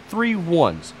 33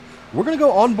 ones. We're going to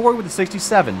go on board with the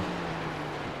 67.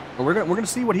 And we're going to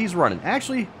see what he's running.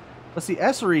 Actually, let's see,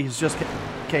 Essery has just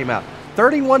came out.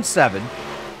 31.7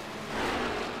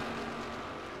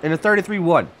 and a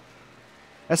 33.1.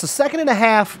 That's a 1.5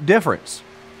 second difference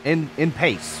in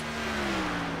pace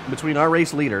between our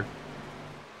race leader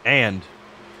and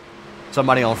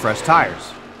somebody on fresh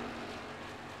tires.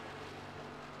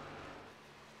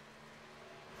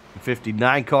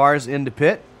 59 cars into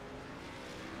pit.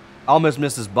 Almost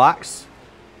missed his box.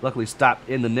 Luckily stopped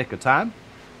in the nick of time.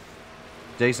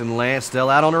 Jason Lance still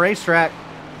out on the racetrack.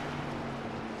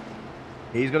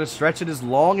 He's going to stretch it as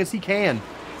long as he can.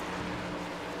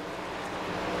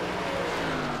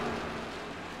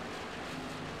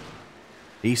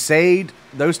 He saved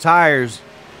those tires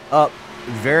up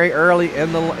very early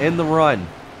in the run.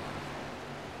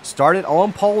 Started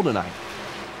on pole tonight.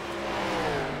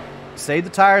 Saved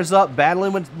the tires up,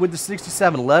 battling with the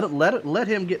 67. Let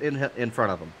him get in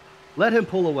front of him. Let him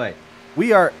pull away.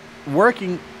 We are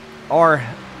working our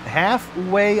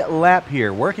halfway lap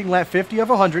here. Working lap 50 of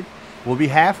 100. We'll be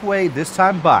halfway this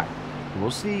time by.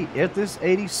 We'll see if this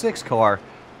 86 car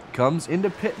comes into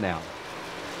pit now.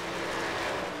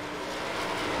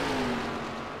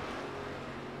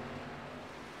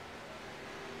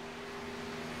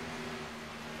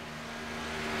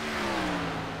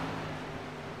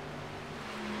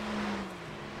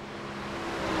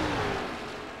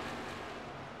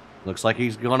 Looks like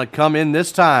he's going to come in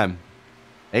this time.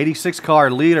 86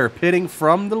 car leader pitting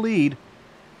from the lead.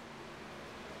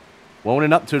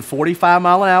 Loaning up to 45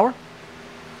 mile an hour.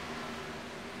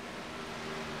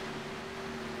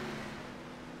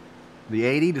 The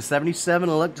 80 to 77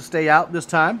 will look to stay out this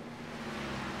time.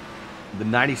 The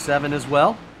 97 as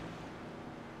well.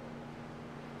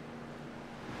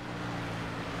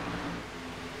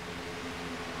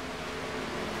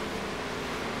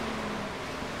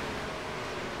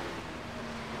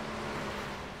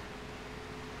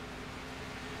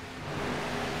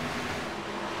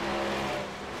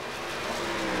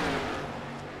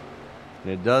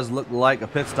 It does look like a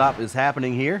pit stop is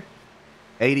happening here.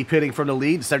 80 pitting from the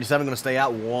lead. 77 going to stay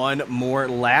out one more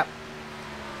lap.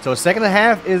 So a second and a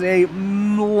half is a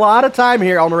lot of time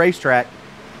here on the racetrack.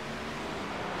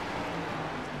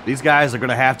 These guys are going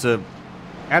to have to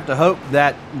hope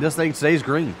that this thing stays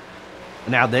green.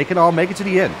 Now, they can all make it to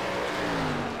the end.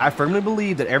 I firmly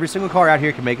believe that every single car out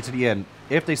here can make it to the end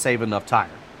if they save enough tire.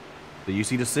 So you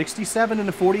see the 67 and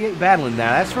the 48 battling.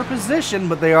 Now, that's for position,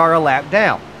 but they are a lap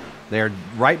down. They're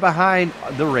right behind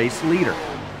the race leader.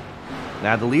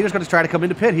 Now, the leader's going to try to come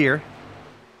into pit here.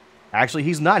 Actually,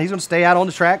 he's not. He's going to stay out on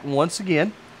the track once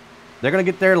again. They're going to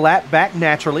get their lap back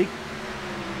naturally.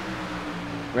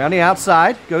 Around the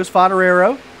outside goes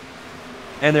Fodorero.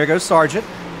 And there goes Sargent.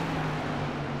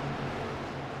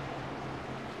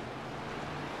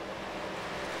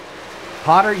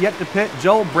 Potter yet to pit.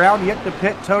 Joel Brown yet to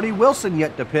pit. Tony Wilson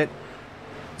yet to pit.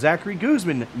 Zachary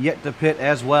Guzman yet to pit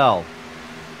as well.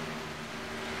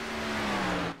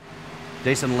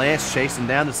 Jason Lance chasing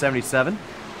down the 77.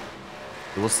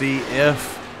 We'll see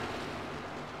if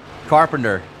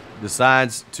Carpenter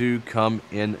decides to come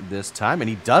in this time. And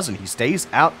he doesn't. He stays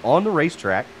out on the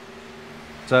racetrack.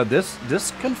 So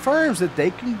this confirms that they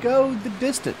can go the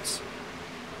distance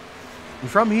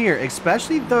from here,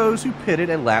 especially those who pitted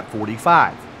at lap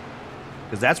 45.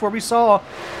 Because that's where we saw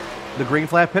the green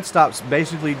flag pit stops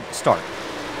basically start.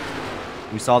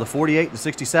 We saw the 48, the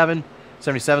 67.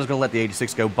 77 is going to let the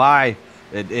 86 go by.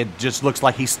 It just looks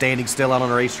like he's standing still out on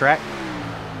the racetrack.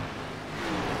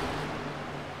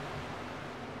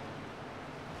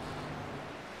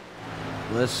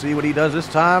 Let's see what he does this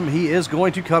time. He is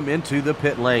going to come into the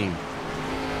pit lane.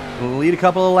 We'll lead a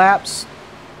couple of laps.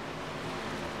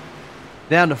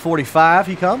 Down to 45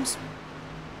 he comes.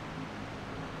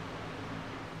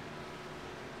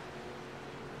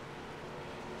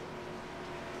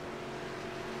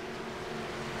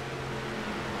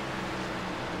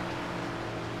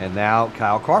 And now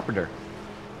Kyle Carpenter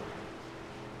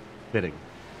pitting.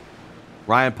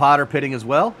 Ryan Potter pitting as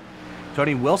well.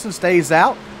 Tony Wilson stays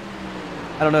out.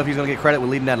 I don't know if he's going to get credit with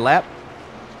leading that lap.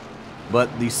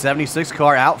 But the 76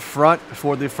 car out front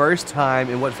for the first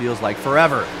time in what feels like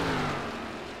forever.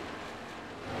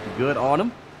 Good on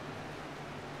him.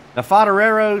 Now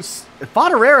Fodorero's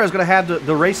going to have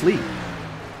the race lead.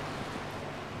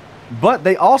 But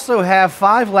they also have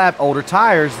 5 lap older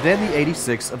tires than the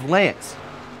 86 of Lance.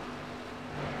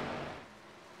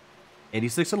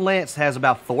 86 of Lance has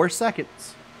about 4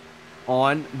 seconds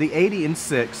on the 80 in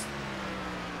 6th.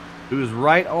 Who is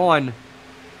right on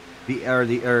the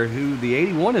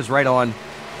 81 is right on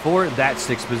for that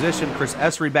 6th position. Chris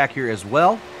Essery back here as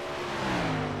well.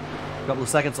 A couple of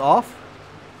seconds off.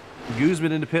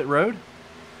 Guzman into pit road.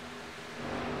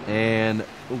 And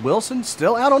Wilson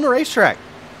still out on the racetrack.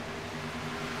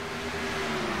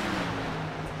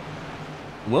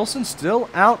 Wilson still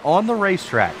out on the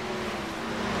racetrack.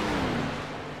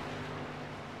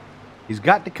 He's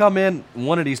got to come in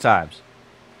one of these times.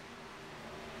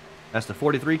 That's the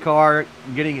 43 car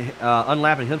getting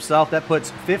unlapping himself. That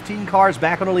puts 15 cars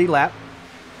back on the lead lap.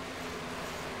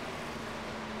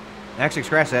 Actually,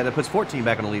 scratch that. That puts 14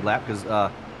 back on the lead lap because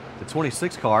the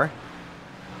 26 car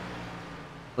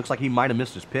looks like he might have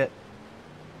missed his pit.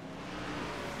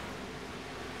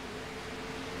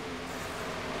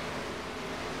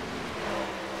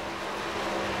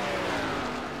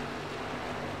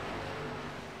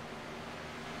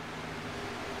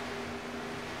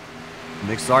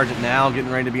 Nick Sargent now getting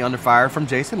ready to be under fire from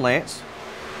Jason Lance.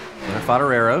 And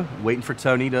Fodorero waiting for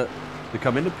Tony to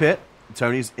come into pit.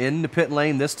 Tony's in the pit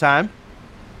lane this time.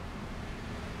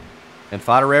 And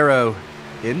Fodorero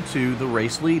into the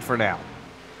race lead for now.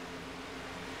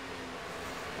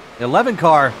 11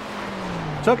 car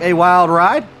took a wild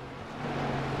ride.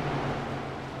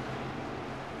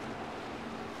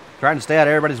 Trying to stay out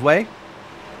of everybody's way.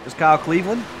 This Kyle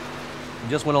Cleveland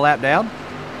just went a lap down.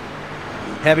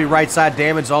 Heavy right side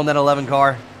damage on that 11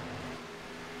 car.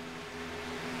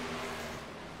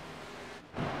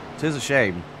 Tis a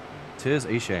shame. Tis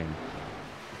a shame.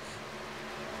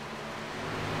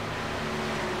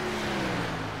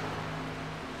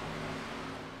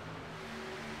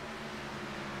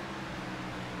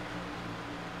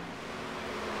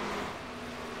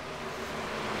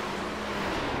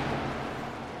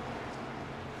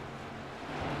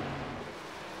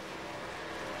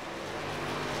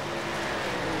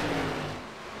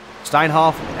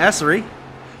 Steinhoff and Essery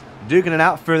duking it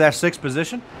out for that 6th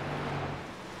position.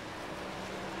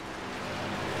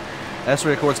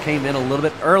 Essery, of course, came in a little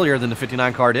bit earlier than the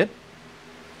 59 car did.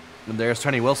 And there's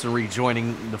Tony Wilson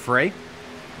rejoining the fray.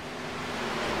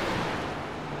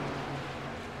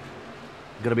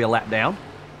 Going to be a lap down.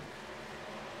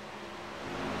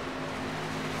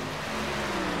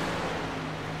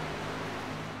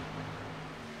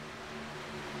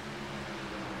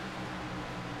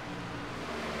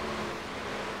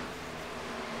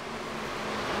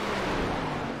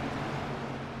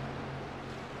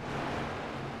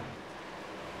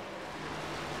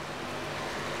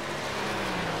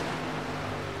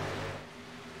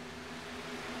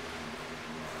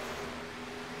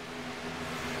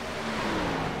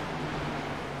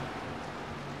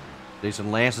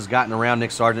 Jason Lance has gotten around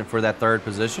Nick Sargent for that third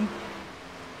position.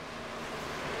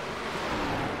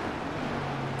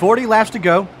 40 laps to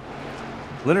go.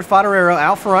 Leonard Fodorero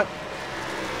out front,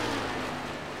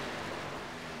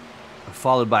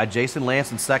 followed by Jason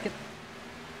Lance in second.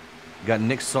 Got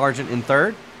Nick Sargent in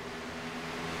third.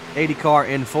 80 car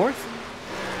in fourth.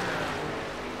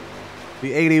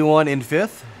 The 81 in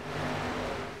fifth.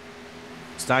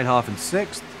 Steinhoff in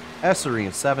sixth. Essery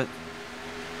in seventh.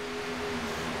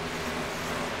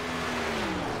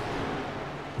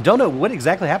 Don't know what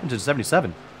exactly happened to the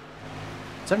 77.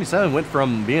 77 went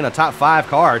from being a top 5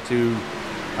 car to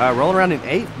rolling around in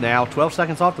 8th now, 12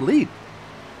 seconds off the lead.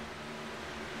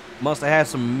 Must have had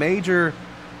some major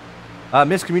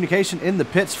miscommunication in the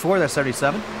pits for that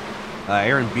 77.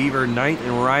 Aaron Beaver 9th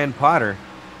and Ryan Potter,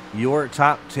 your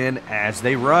top 10 as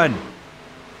they run.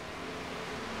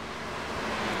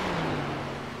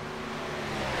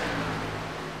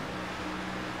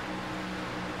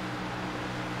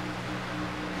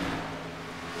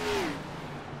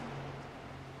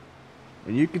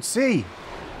 And you can see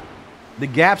the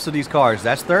gaps of these cars.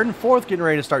 That's third and fourth getting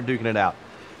ready to start duking it out.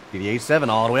 See the 87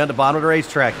 all the way on the bottom of the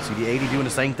racetrack. You see the 80 doing the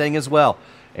same thing as well.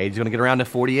 80's going to get around to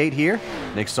 48 here.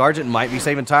 Nick Sargent might be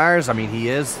saving tires. I mean, he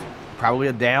is probably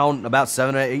a down about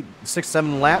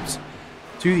 6-7 laps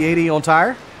to the 80 on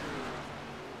tire.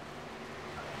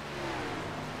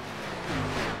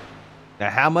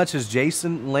 Now, how much has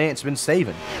Jason Lance been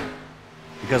saving?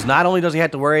 Because not only does he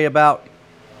have to worry about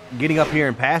getting up here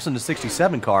and passing the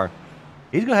 67 car,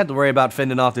 he's going to have to worry about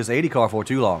fending off this 80 car for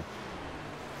too long.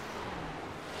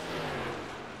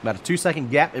 About a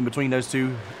 2-second gap in between those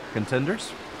two contenders.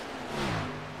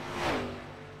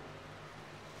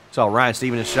 Saw Ryan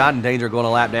Stevens shot in danger going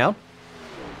a lap down.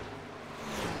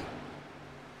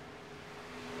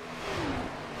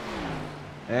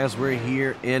 As we're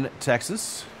here in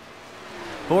Texas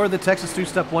for the Texas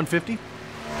Two-Step 150.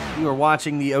 You are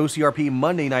watching the OCRP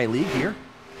Monday Night League here.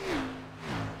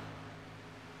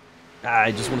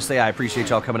 I just want to say I appreciate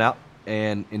y'all coming out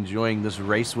and enjoying this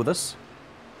race with us.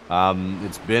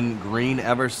 It's been green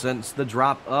ever since the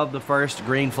drop of the first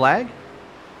green flag.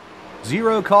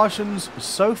 0 cautions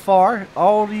so far.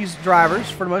 All these drivers,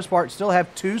 for the most part, still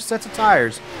have 2 sets of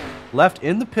tires left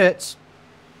in the pits.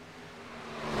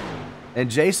 And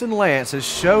Jason Lance has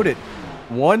showed it.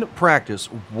 Won practice,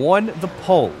 won the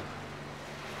pole.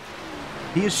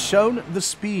 He has shown the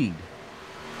speed.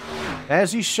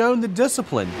 As he's shown the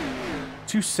discipline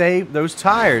to save those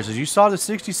tires. As you saw, the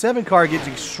 67 car gets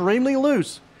extremely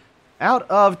loose out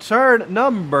of turn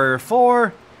number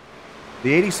 4.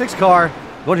 The 86 car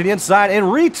going to the inside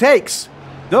and retakes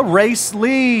the race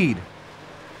lead.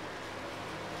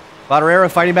 Fodorero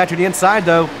fighting back to the inside,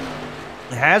 though.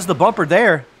 Has the bumper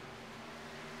there.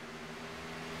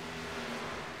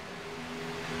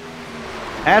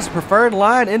 Has a preferred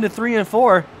line into 3 and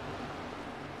 4.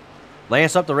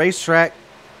 Lance up the racetrack.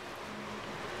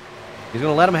 He's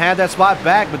going to let him have that spot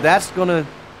back, but that's going to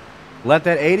let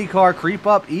that 80 car creep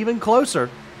up even closer.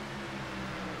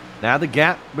 Now the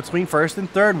gap between first and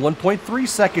third, 1.3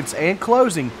 seconds and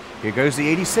closing. Here goes the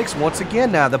 86 once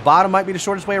again. Now the bottom might be the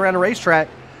shortest way around the racetrack,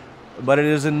 but it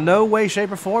is in no way,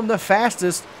 shape, or form the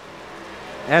fastest,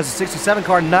 as the 67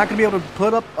 car not going to be able to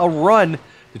put up a run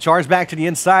to charge back to the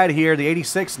inside here. The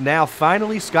 86 now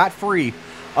finally scot-free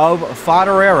of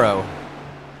Fodorero.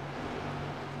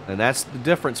 And that's the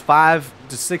difference 5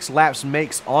 to 6 laps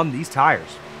makes on these tires.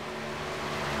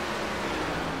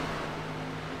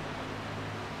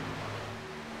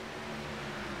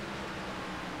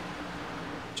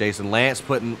 Jason Lance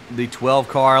putting the 12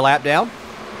 car lap down.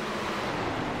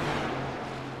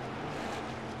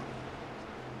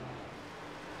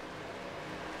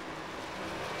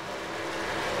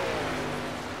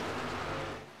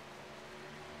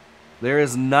 There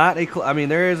is not a,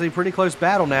 there is a pretty close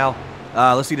battle now.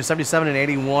 Let's see the 77 and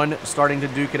 81 starting to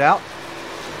duke it out.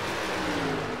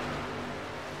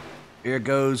 Here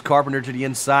goes Carpenter to the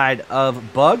inside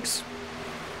of Bugs.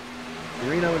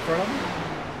 Reno in front of him.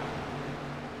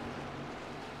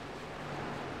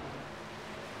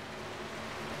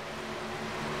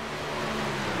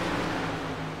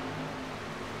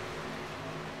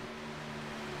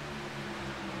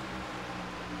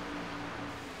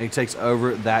 He takes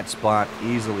over that spot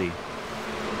easily.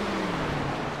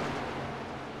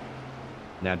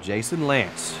 Now Jason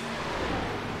Lance,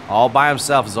 all by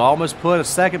himself, has almost put a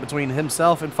second between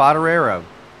himself and Fodorero.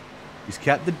 He's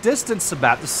kept the distance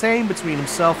about the same between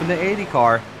himself and the 80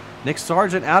 car. Nick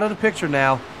Sargent out of the picture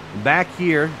now. Back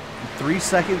here, 3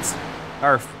 seconds,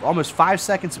 or almost 5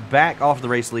 seconds back off the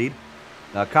race lead.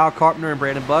 Kyle Carpenter and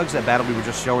Brandon Bugs, that battle we were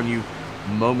just showing you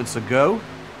moments ago.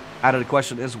 out of the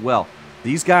question as well.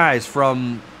 These guys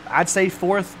from, I'd say,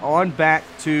 4th on back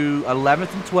to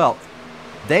 11th and 12th,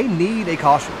 they need a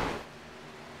caution.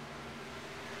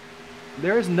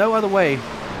 There is no other way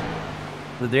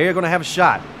that they're going to have a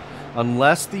shot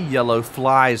unless the yellow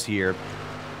flies here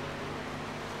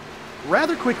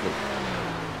rather quickly.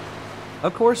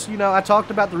 Of course, you know, I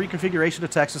talked about the reconfiguration of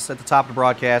Texas at the top of the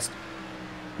broadcast.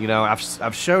 You know,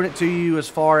 I've shown it to you as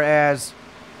far as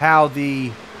how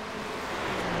the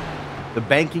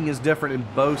banking is different in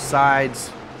both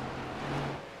sides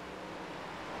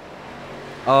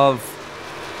of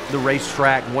the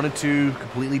racetrack. 1 and 2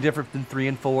 completely different than 3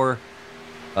 and 4.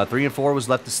 3 and 4 was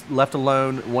left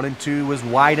alone. 1 and 2 was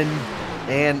widened,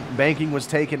 and banking was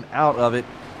taken out of it.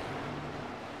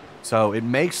 So it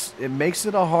makes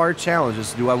it a hard challenge.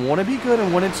 It's, do I want to be good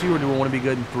in 1 and 2, or do I want to be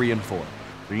good in 3 and 4?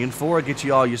 3 and 4 gets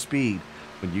you all your speed,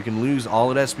 but you can lose all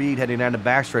of that speed heading down the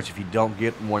backstretch if you don't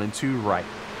get 1 and 2 right.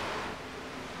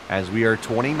 As we are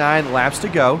 29 laps to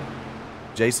go,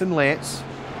 Jason Lance,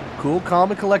 cool,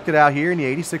 calm, and collected out here in the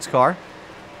 86 car.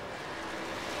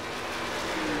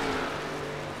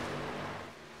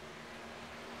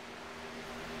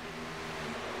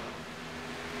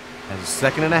 Has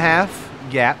a 2.5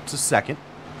 gap to second.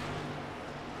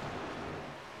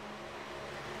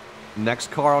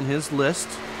 Next car on his list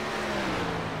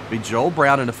be Joel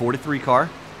Brown in the 43 car.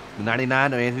 The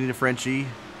 99 of Anthony DeFrenchie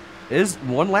is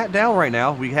 1 lap down right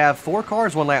now. We have 4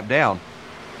 cars 1 lap down.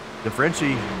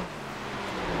 DeFrenchie,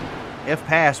 if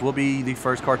passed, will be the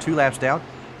first car 2 laps down.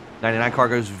 99 car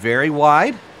goes very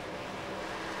wide.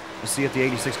 Let's see if the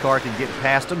 86 car can get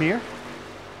past him here.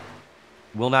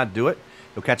 Will not do it.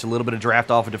 He'll catch a little bit of draft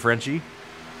off of DeFrenchie.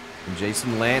 And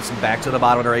Jason Lance back to the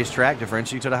bottom of the racetrack.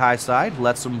 DeFrenchie to the high side.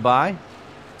 Lets him by.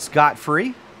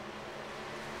 Scot-free.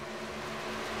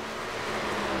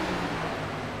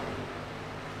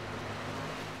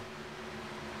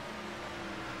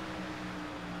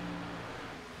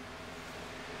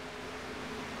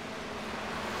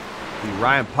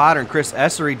 Ryan Potter and Chris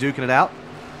Essery duking it out.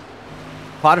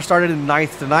 Potter started in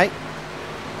 9th tonight.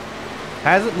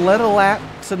 Hasn't led a lap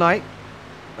tonight.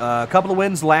 A couple of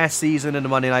wins last season in the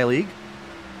Monday Night League.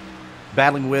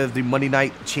 Battling with the Monday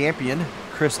Night champion,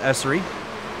 Chris Essery,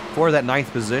 for that 9th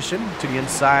position. To the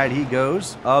inside he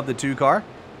goes of the 2 car.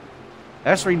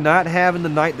 Essery not having the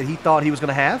night that he thought he was going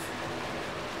to have.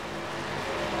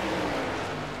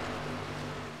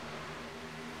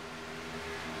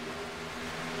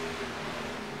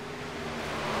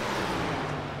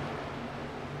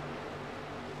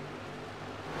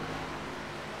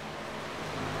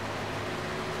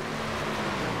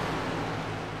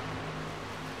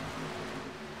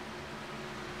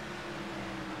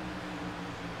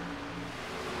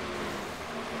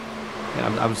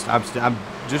 I'm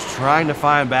just trying to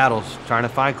find battles, trying to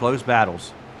find close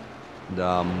battles.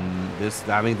 And,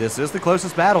 this is the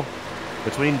closest battle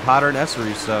between Potter and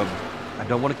Essery, so I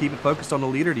don't want to keep it focused on the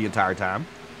leader the entire time.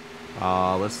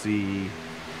 Let's see,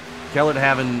 Kellett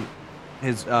having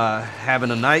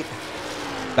a night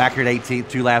back here at 18th,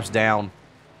 2 laps down.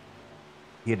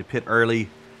 He had to pit early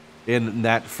in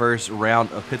that first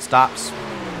round of pit stops.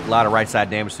 A lot of right side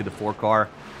damage to the 4 car.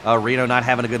 Reno not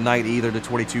having a good night either, the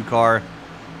 22 car.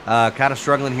 Kind of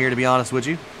struggling here, to be honest with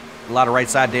you. A lot of right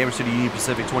side damage to the Union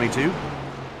Pacific 22.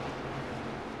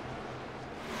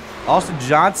 Austin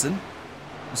Johnson,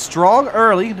 strong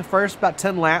early, the first about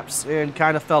 10 laps, and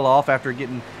kind of fell off after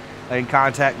getting in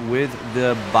contact with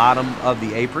the bottom of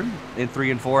the apron in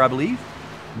 3 and 4, I believe.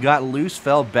 Got loose,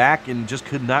 fell back, and just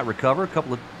could not recover. A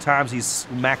couple of times he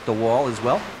smacked the wall as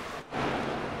well.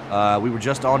 We were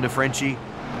just on DeFrenchie.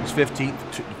 He's 15th,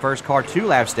 first car 2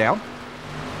 laps down.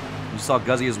 You saw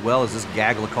Guzzi as well as this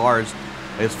gaggle of cars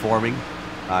is forming.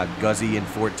 Guzzi in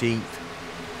 14th.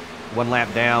 1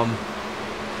 lap down.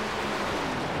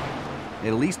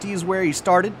 At least he's where he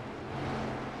started.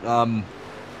 I'd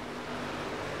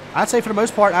say for the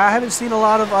most part, I haven't seen a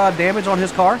lot of damage on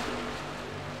his car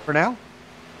for now.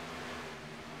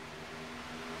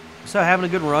 So having a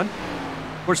good run.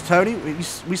 Of course, Tony,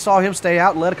 we saw him stay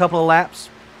out and led a couple of laps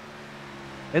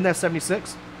in that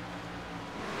 76.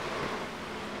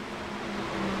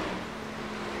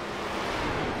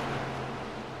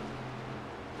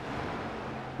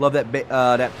 Love that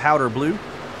that powder blue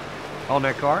on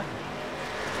that car.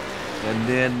 And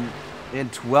then in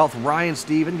 12th, Ryan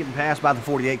Steven getting passed by the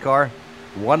 48 car.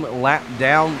 1 lap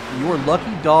down. Your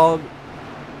lucky dog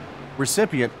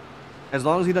recipient, as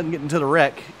long as he doesn't get into the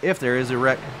wreck, if there is a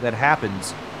wreck that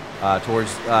happens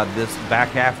towards this back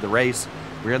half of the race.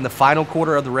 We're in the final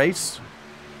quarter of the race.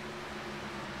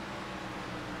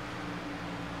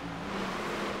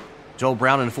 Joel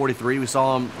Brown in 43. We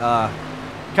saw him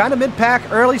kind of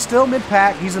mid-pack, early still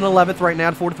mid-pack. He's in 11th right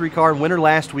now, 43 car, winner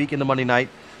last week in the Monday night.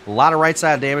 A lot of right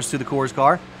side damage to the Coors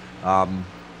car.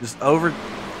 Just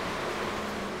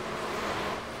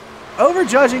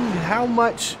over-judging how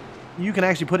much you can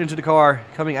actually put into the car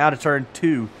coming out of turn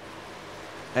 2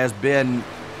 has been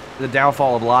the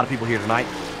downfall of a lot of people here tonight.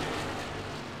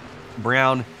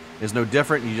 Brown is no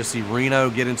different. You just see Reno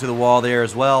get into the wall there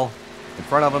as well in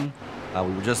front of him.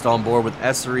 We were just on board with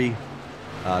Essery,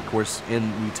 of course,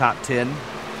 in the top 10.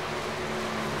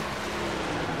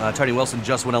 Tony Wilson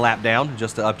just went a lap down,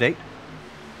 just to update.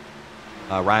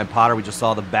 Ryan Potter, we just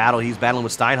saw the battle. He's battling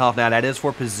with Steinhoff now. That is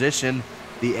for position,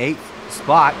 the 8th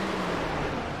spot.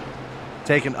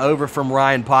 Taken over from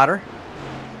Ryan Potter.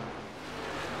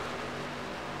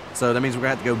 So that means we're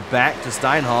going to have to go back to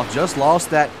Steinhoff. Just lost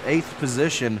that 8th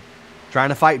position, trying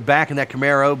to fight back in that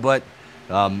Camaro, but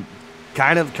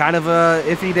kind of a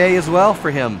iffy day as well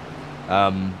for him.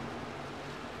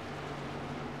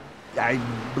 I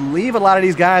believe a lot of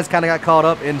these guys kind of got caught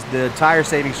up in the tire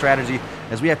saving strategy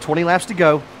as we have 20 laps to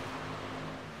go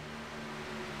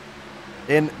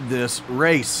in this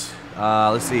race.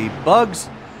 Let's see. Bugs,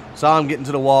 saw him getting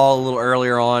to the wall a little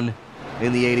earlier on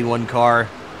in the 81 car.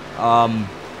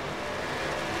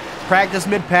 Practice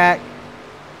mid-pack.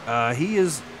 He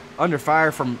is under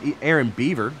fire from Aaron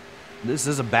Beaver. This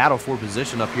is a battle for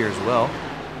position up here as well.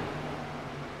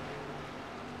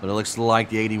 But it looks like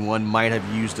the 81 might have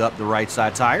used up the right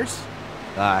side tires.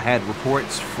 Had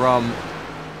reports from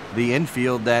the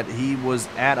infield that he was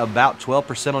at about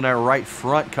 12% on that right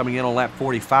front coming in on lap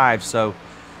 45. So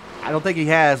I don't think he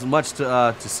has much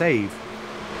to save.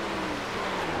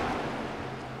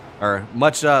 Or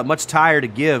much tire to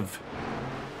give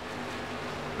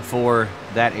for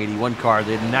that 81 car.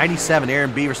 The 97,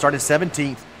 Aaron Beaver, started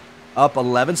 17th, up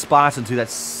 11 spots into that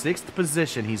 6th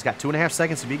position. He's got 2.5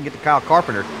 seconds if he can get to Kyle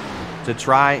Carpenter to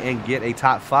try and get a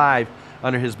top 5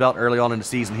 under his belt early on in the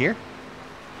season here.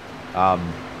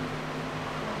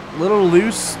 Little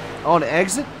loose on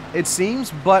exit, it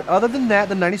seems, but other than that,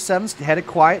 the 97's had a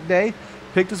quiet day,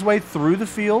 picked his way through the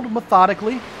field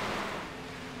methodically,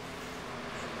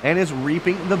 and is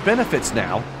reaping the benefits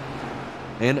now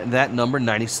in that number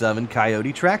 97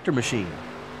 Coyote tractor machine.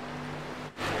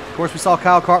 Of course, we saw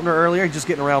Kyle Carpenter earlier, just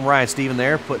getting around Ryan Steven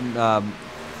there, putting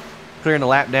clearing the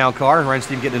lap down car. Ryan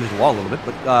Steven getting into the wall a little bit,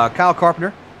 but Kyle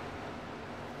Carpenter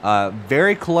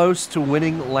very close to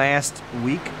winning last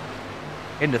week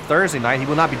into Thursday night. He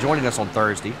will not be joining us on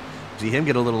Thursday. See him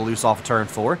get a little loose off of turn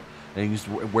 4, and just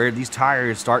where these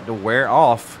tires start to wear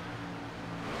off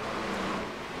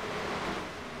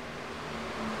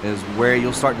is where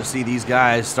you'll start to see these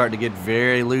guys start to get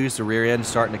very loose. The rear end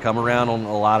starting to come around on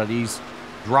a lot of these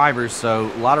drivers.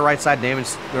 So a lot of right side damage,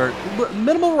 or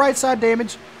minimal right side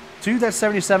damage to that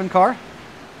 77 car.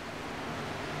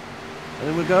 And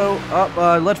then we go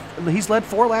up. He's led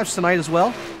 4 laps tonight as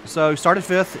well. So he started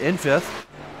 5th, in 5th.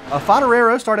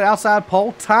 Foderero started outside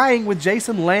pole, tying with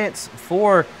Jason Lance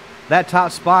for that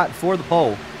top spot for the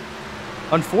pole.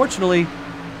 Unfortunately,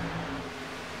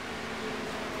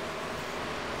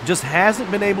 just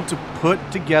hasn't been able to put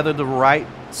together the right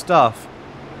stuff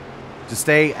to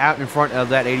stay out in front of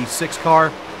that 86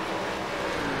 car.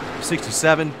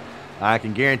 67, I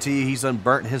can guarantee he's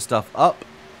unburnt his stuff up.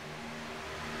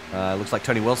 Looks like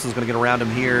Tony Wilson's going to get around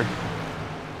him here.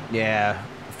 Yeah,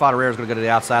 Foderero's going to go to the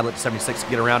outside, let the 76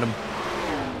 get around him.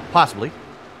 Possibly.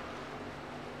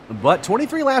 But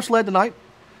 23 laps led tonight.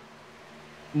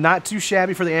 Not too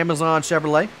shabby for the Amazon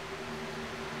Chevrolet.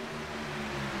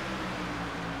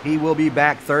 He will be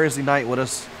back Thursday night with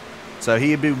us. So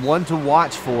he'd be one to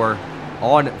watch for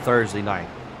on Thursday night.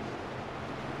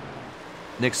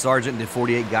 Nick Sargent, the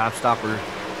 48 Gobstopper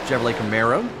Chevrolet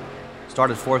Camaro.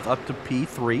 Started 4th up to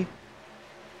P3.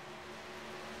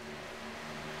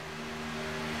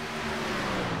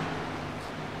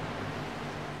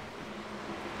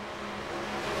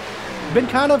 Been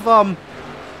kind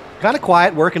of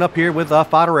quiet working up here with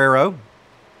Foderero.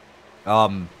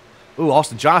 Ooh,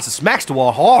 Austin Johnson smacks the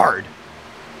wall hard.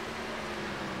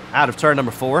 Out of turn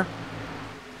number 4.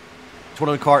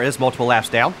 21 car is multiple laps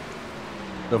down.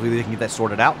 Hopefully they can get that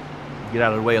sorted out. Get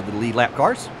out of the way of the lead lap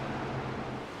cars.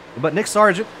 But Nick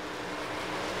Sargent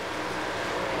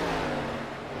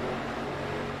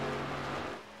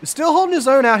is still holding his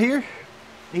own out here.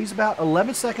 He's about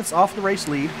 11 seconds off the race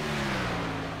lead.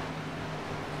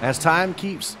 As time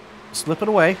keeps slipping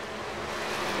away.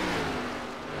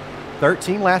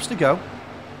 13 laps to go.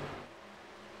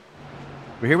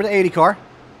 We're here with the 80 car.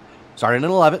 Starting in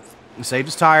 11th. He saved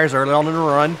his tires early on in the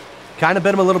run. Kind of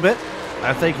bit him a little bit.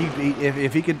 I think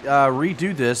if he could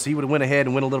redo this, he would have went ahead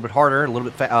and went a little bit harder, a little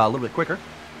bit quicker.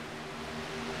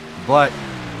 But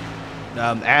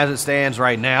as it stands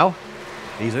right now,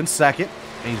 he's in second.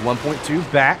 And he's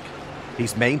 1.2 back.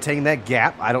 He's maintained that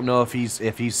gap. I don't know if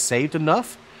he's saved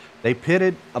enough. They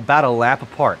pitted about a lap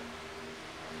apart.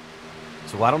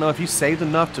 So I don't know if he's saved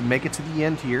enough to make it to the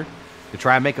end here, to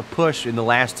try and make a push in the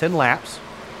last 10 laps,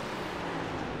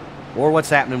 or what's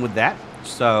happening with that.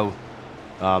 So,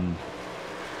 I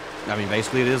mean,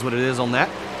 basically it is what it is on that.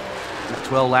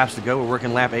 12 laps to go. We're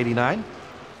working lap 89.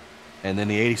 And then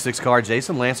the 86 car,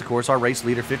 Jason Lance, of course, our race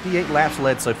leader. 58 laps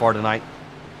led so far tonight.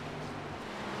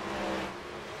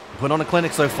 Put on a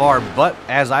clinic so far, but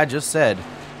as I just said,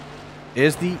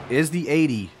 is the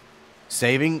 80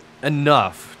 saving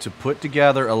enough to put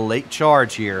together a late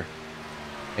charge here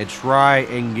and try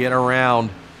and get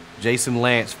around Jason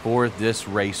Lance for this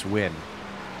race win?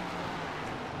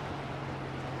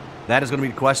 That is going to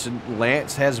be the question.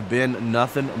 Lance has been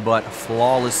nothing but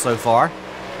flawless so far.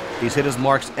 He's hit his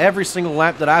marks every single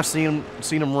lap that I've seen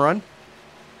him run.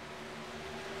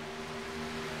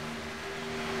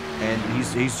 And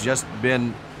he's just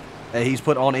been, he's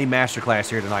put on a masterclass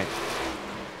here tonight.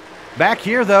 Back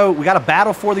here, though, we got a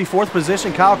battle for the 4th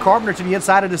position. Kyle Carpenter to the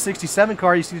inside of the 67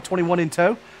 car. You see the 21 in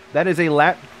tow. That is a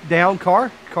lap down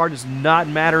car. Car does not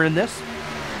matter in this.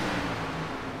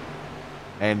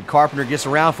 And Carpenter gets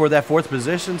around for that 4th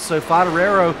position. So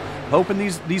Fodorero hoping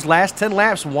these last 10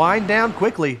 laps wind down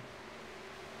quickly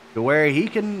to where he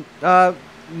can not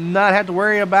have to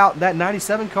worry about that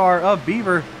 97 car of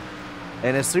Beaver.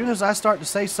 And as soon as I start to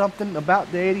say something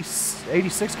about the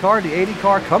 86 car, the 80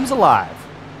 car comes alive.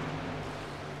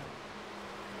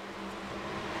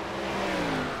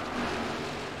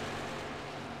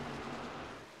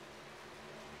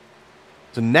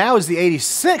 So now is the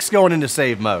 86 going into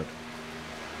save mode.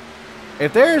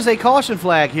 If there is a caution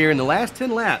flag here in the last 10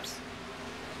 laps,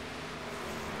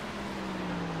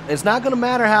 it's not going to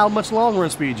matter how much long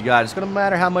run speed you got. It's going to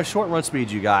matter how much short run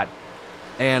speed you got.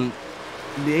 And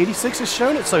the 86 has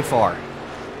shown it so far.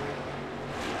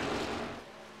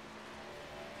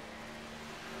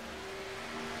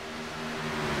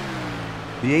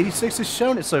 The 86 has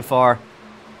shown it so far.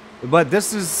 But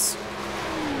this is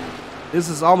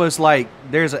almost like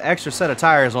there's an extra set of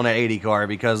tires on that 80 car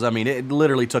because, I mean, it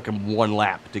literally took him 1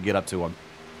 lap to get up to him.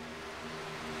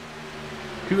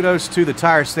 Kudos to the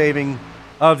tire saving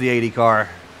of the 80 car.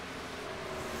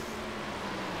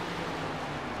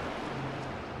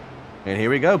 And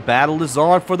here we go. Battle is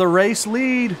on for the race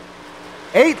lead.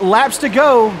 8 laps to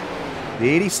go. The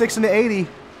 86 and the 80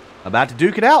 about to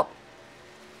duke it out.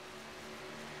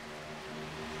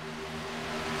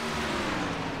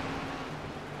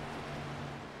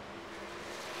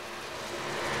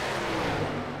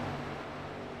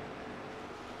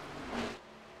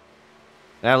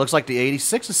 Now it looks like the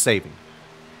 86 is saving.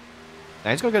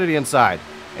 Now he's going to go to the inside.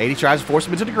 80 tries to force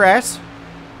him into the grass.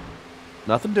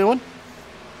 Nothing doing.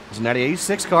 So now the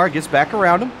 86 car gets back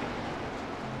around him.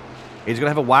 He's going to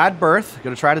have a wide berth.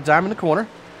 Going to try to dime in the corner.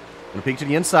 Going to peek to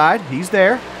the inside. He's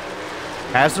there.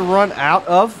 Has the run out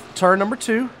of turn number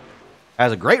 2.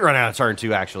 Has a great run out of turn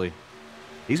 2, actually.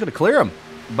 He's going to clear him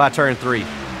by turn 3.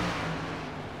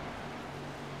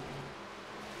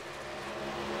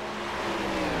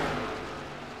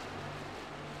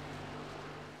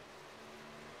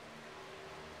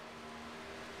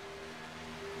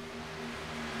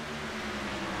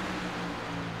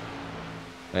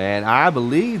 And I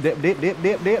believe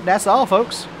that's all,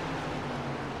 folks.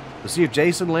 Let's see if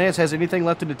Jason Lance has anything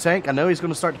left in the tank. I know he's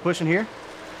going to start pushing here.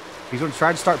 He's going to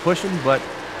try to start pushing, but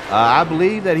I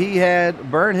believe that he had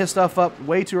burned his stuff up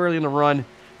way too early in the run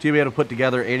to be able to put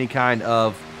together any kind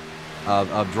of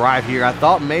drive here. I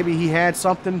thought maybe he had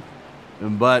something,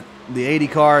 but the 80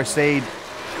 car saved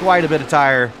quite a bit of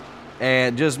tire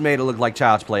and just made it look like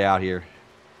child's play out here.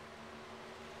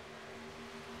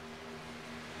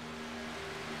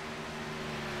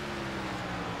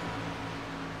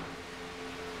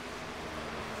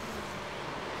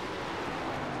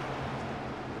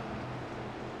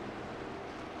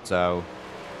 So,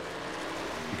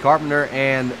 Carpenter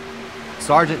and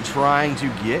Sargent trying to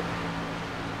get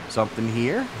something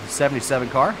here. 77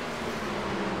 car.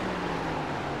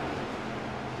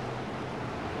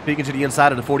 Peeking to the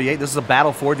inside of the 48. This is a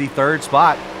battle for the 3rd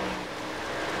spot.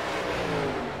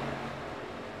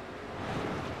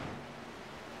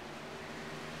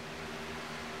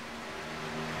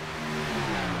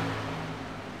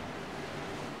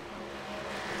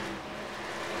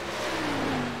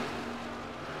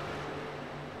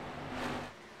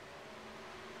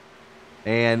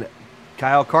 And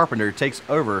Kyle Carpenter takes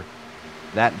over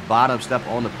that bottom step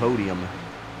on the podium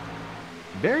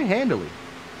very handily.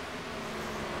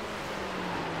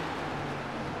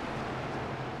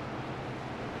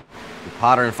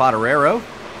 Potter and Fodorero.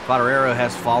 Fodorero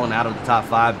has fallen out of the top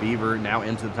 5. Beaver now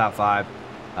into the top 5.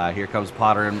 Here comes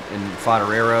Potter and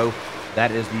Fodorero. That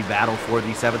is the battle for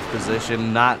the 7th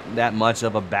position. Not that much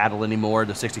of a battle anymore.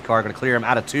 The 60 car going to clear him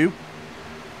out of 2.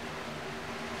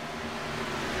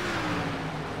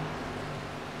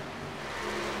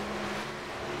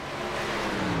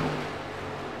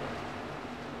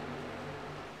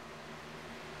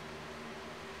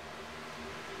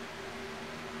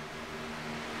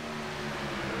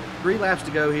 Three laps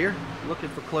to go here. Looking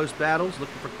for close battles.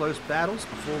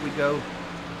 Before we go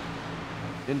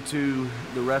into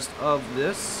the rest of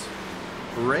this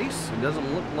race. It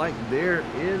doesn't look like there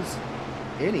is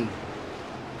any,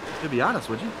 to be honest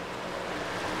with you.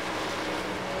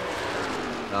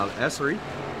 Essery,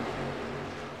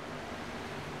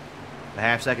 a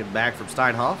half-second back from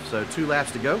Steinhoff, so 2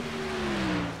 laps to go.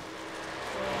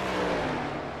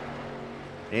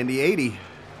 And the 80,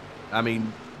 I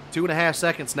mean, 2.5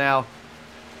 seconds now.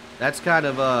 That's kind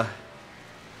of,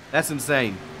 that's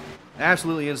insane.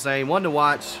 Absolutely insane. One to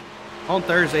watch on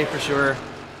Thursday for sure.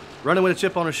 Running with a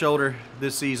chip on his shoulder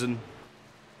this season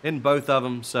in both of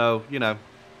them. So, you know,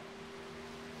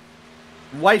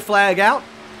 white flag out.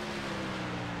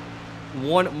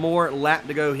 One more lap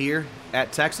to go here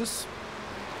at Texas.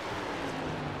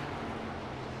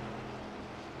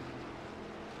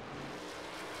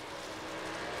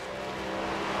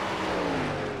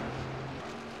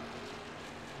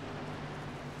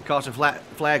 The caution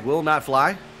flag will not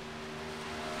fly.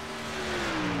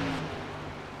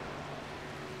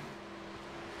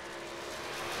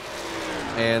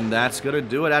 And that's going to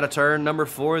do it out of turn number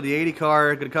 4. The 80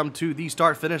 car going to come to the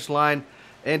start-finish line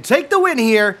and take the win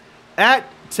here at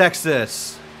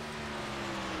Texas.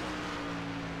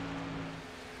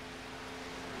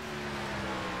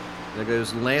 There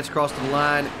goes Lance across the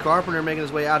line. Carpenter making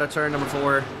his way out of turn number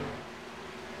 4.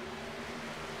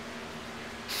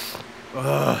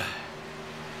 Ugh.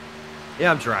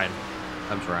 Yeah, I'm trying.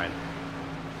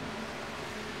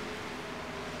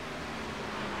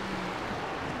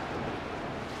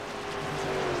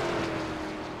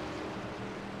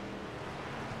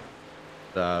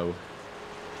 So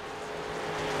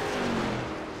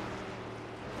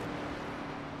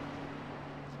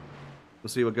we'll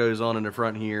see what goes on in the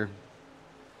front here.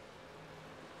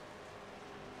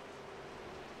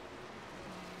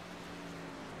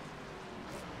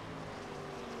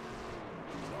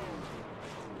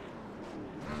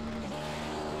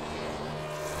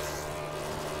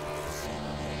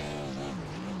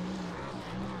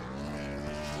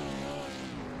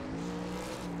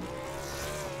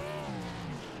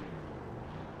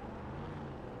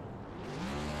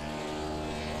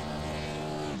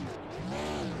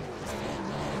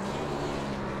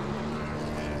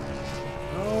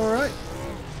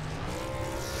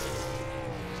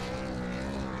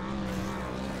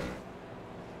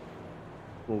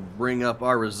 We'll bring up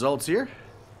our results here.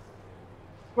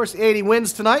 Of course, the 80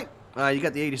 wins tonight. You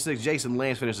got the 86. Jason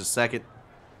Lance finishes 2nd.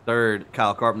 3rd,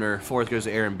 Kyle Carpenter. 4th goes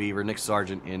to Aaron Beaver. Nick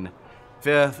Sargent in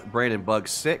 5th. Brandon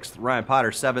Buggs 6th. Ryan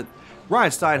Potter 7th.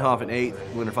 Ryan Steinhoff in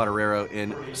 8th. Leonard Fodorero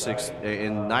in 6th,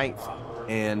 in 9th.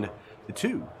 And the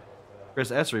 2,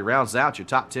 Chris Essery, rounds out your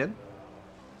top 10.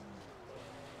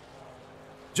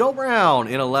 Joel Brown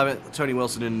in 11th. Tony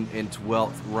Wilson in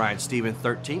 12th. Ryan Stevens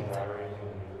 13th.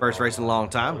 First race in a long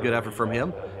time. Good effort from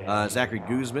him. Zachary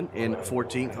Guzman in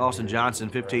 14th. Austin Johnson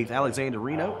 15th. Alexander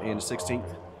Reno in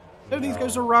 16th. 17th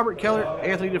goes to Robert Keller.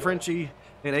 Anthony DeFrenchi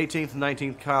in 18th.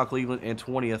 19th, Kyle Cleveland. And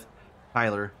 20th,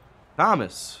 Tyler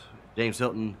Thomas. James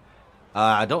Hilton.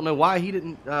 I don't know why he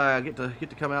didn't get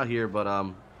to come out here, but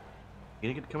he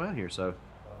didn't get to come out here. So,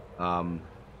 let's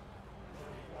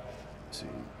see.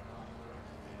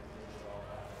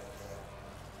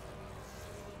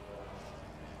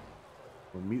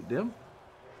 We'll mute them,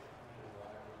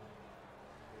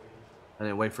 and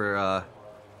then wait for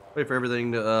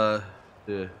everything to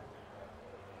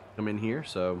come in here.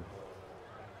 So,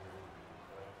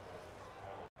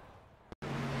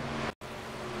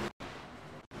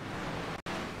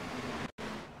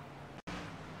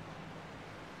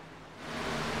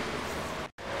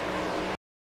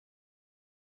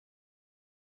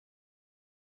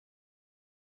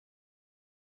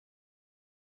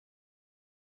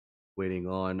 waiting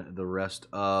on the rest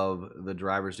of the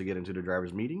drivers to get into the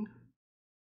drivers' meeting.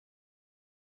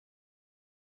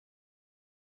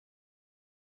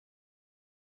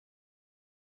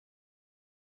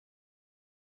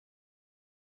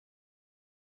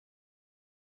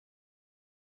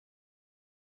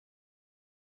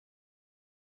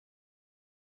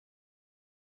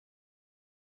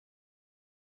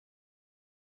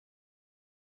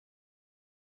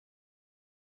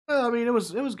 I mean, it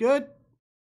was good.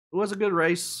 It was a good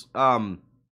race. Lot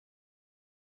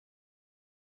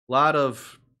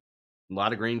of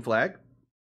lot of green flag.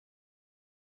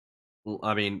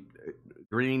 I mean,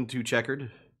 green to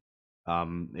checkered.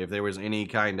 If there was any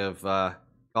kind of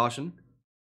caution,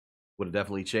 would have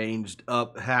definitely changed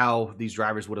up how these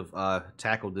drivers would have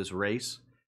tackled this race.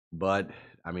 But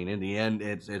I mean, in the end,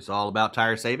 it's all about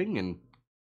tire saving, and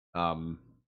um,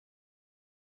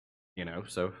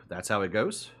 so that's how it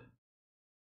goes.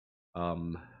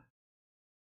 Um,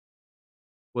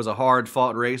 was a hard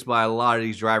fought race by a lot of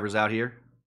these drivers out here,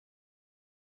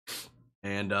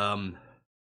 and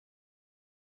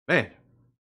man,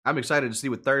 I'm excited to see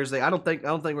what Thursday. I don't think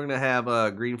we're gonna have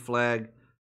a green flag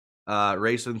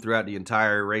racing throughout the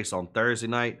entire race on Thursday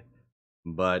night,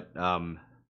 but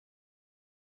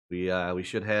we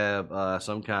should have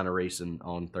some kind of racing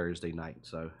on Thursday night.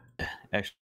 So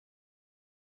Actually,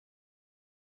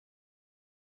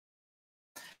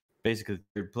 basically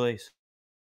third place.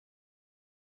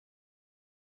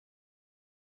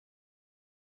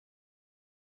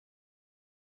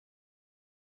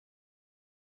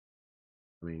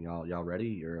 I mean, y'all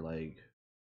ready or like?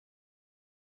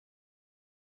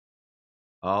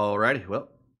 Alrighty, well,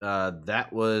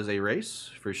 that was a race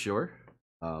for sure.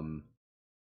 Um,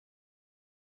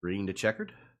 Green to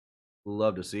checkered,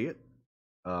 love to see it.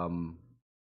 Um,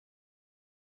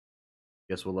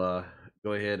 guess we'll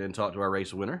go ahead and talk to our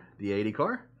race winner, the 80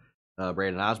 car,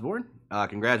 Brandon Osborne.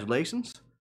 Congratulations.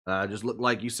 Just looked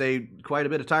like you saved quite a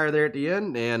bit of tire there at the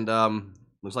end, and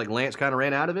looks like Lance kind of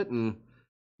ran out of it and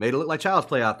made it look like child's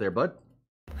play out there, bud.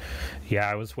 Yeah,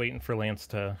 I was waiting for Lance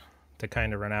to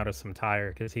kind of run out of some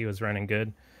tire because he was running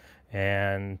good.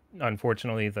 And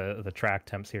unfortunately, the track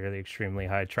temps here, the extremely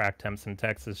high track temps in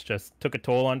Texas, just took a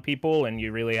toll on people, and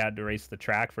you really had to race the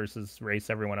track versus race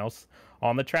everyone else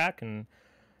on the track. And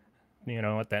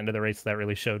at the end of the race, that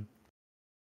really showed.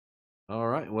 All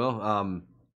right, well,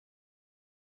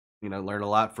 learn a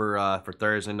lot for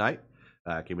Thursday night.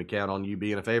 Can we count on you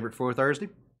being a favorite for Thursday?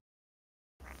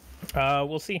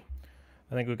 We'll see.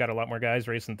 I think we've got a lot more guys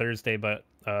racing Thursday, but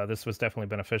this was definitely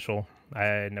beneficial. I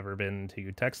had never been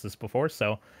to Texas before,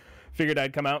 so figured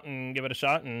I'd come out and give it a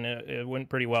shot, and it went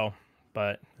pretty well.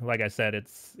 But like I said,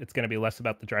 it's going to be less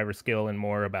about the driver skill and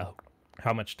more about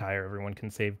how much tire everyone can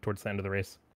save towards the end of the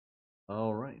race.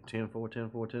 All right, 10-4,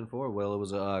 10-4, 10-4. Well, it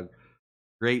was a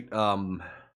great I'm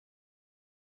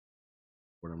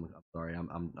sorry,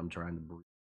 I'm trying to breathe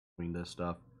between this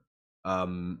stuff.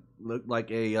 Looked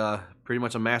like a pretty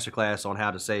much a masterclass on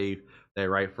how to save that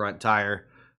right front tire.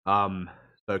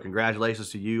 So congratulations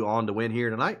to you on the win here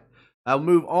tonight. I'll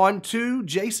move on to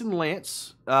Jason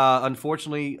Lance.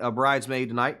 Unfortunately, a bridesmaid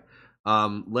tonight.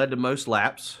 Led to most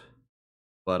laps,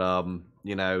 but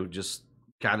just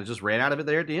kind of just ran out of it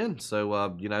there at the end.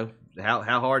 So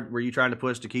how hard were you trying to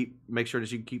push to make sure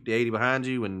that you keep the 80 behind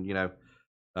you, and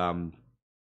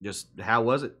just how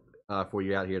was it for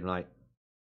you out here tonight?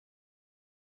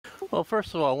 Well,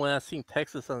 first of all, when I seen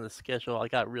Texas on the schedule, I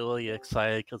got really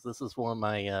excited because this is one of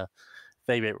my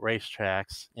favorite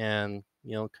racetracks. And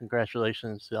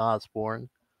congratulations to Osborne.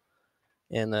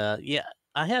 And yeah,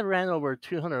 I had ran over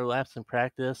 200 laps in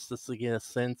practice just to get a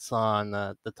sense on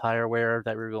the tire wear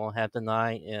that we were going to have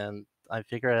tonight, and I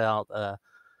figured out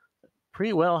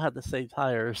pretty well how to save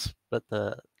tires. But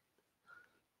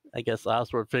I guess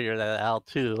Osborne figured that out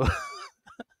too.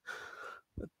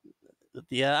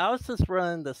 Yeah, I was just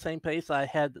running the same pace I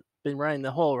had been running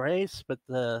the whole race, but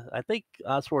I think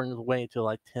Osborne was waiting till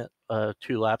like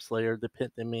 2 laps later to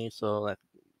pit than me, so that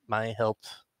might have helped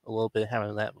a little bit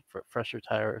having that fresher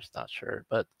tires. Not sure,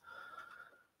 but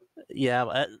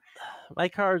yeah, my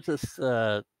car just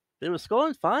it was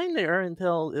going fine there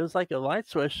until it was like a light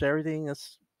switch. Everything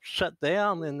is shut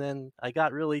down, and then I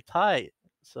got really tight.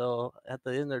 So at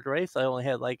the end of the race, I only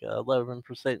had like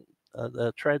 11%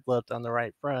 the tread left on the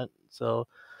right front. So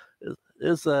it, it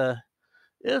was a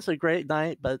it was a great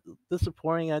night, but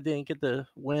disappointing I didn't get the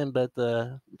win. But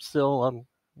still, I'm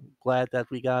glad that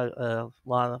we got a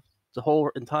lot of the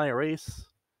whole entire race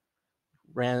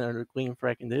ran under clean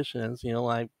flag conditions.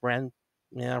 I ran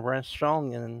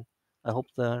strong, and I hope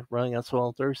the running as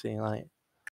well Thursday night.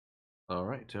 All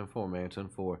right, 10-4, man,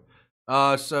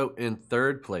 10-4. So in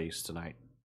third place tonight,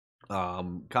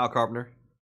 Kyle Carpenter.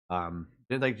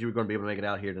 Didn't think you were going to be able to make it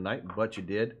out here tonight, but you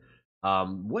did.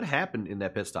 What happened in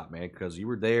that pit stop, man? Because you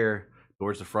were there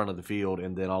towards the front of the field,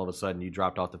 and then all of a sudden you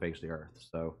dropped off the face of the earth.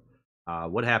 So,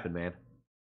 what happened, man?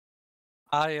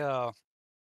 I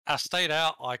stayed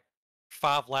out like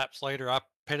 5 laps later. I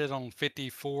pitted on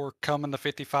 54, coming to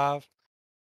 55.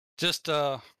 Just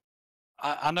I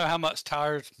know how much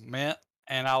tires meant,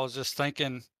 and I was just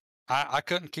thinking I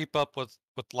couldn't keep up with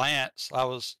Lance. I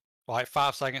was like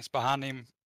 5 seconds behind him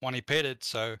when he pitted,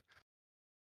 so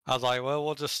I was like, well,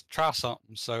 we'll just try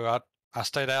something. So I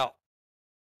stayed out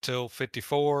till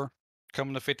 54,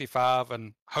 coming to 55,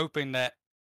 and hoping that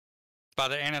by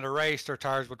the end of the race, their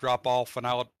tires would drop off, and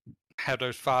I would have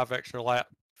those 5 extra lap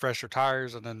fresher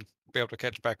tires, and then be able to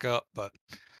catch back up. But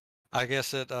I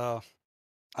guess I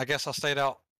guess I stayed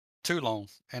out too long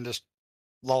and just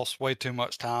lost way too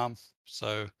much time.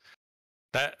 So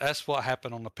that's what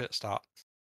happened on the pit stop.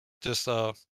 Just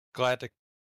glad to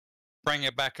bring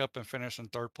it back up and finish in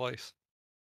 3rd place.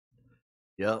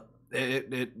 Yep.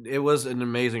 It was an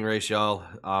amazing race, y'all.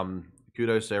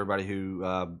 Kudos to everybody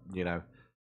who you know,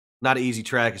 not an easy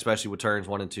track, especially with turns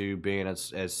 1 and 2 being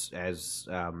as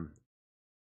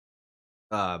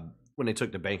when they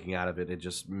took the banking out of it, it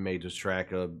just made this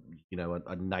track a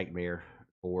nightmare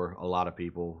for a lot of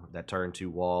people. That turn 2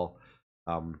 wall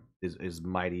is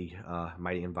mighty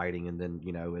inviting, and then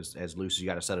as loose as you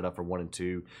got to set it up for 1 and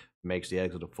 2, makes the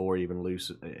exit of 4 even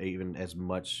loose, even as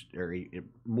much or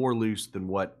more loose than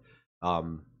what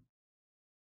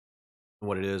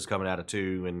it is coming out of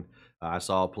 2. And I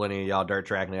saw plenty of y'all dirt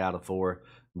tracking it out of 4,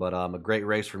 but a great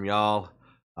race from y'all.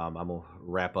 I'm gonna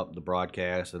wrap up the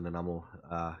broadcast, and then I'm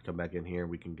gonna come back in here and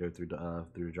we can go through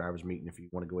the drivers meeting. If you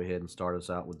want to go ahead and start us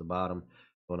out with the bottom,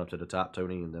 going up to the top,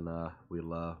 Tony, and then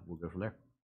we'll go from there.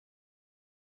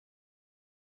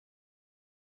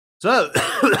 So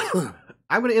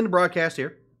I'm going to end the broadcast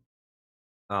here.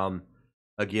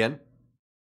 Again,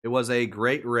 it was a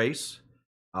great race.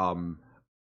 Congrats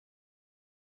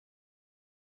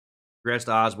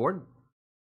to Osborne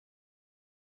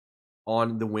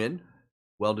on the win.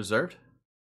 Well deserved.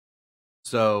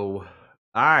 So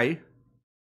I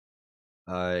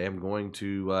am going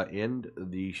to end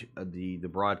the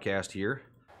broadcast here.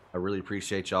 I really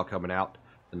appreciate y'all coming out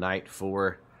tonight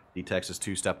for the Texas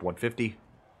 2-Step 150.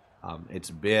 It's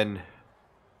been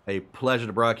a pleasure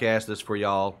to broadcast this for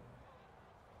y'all.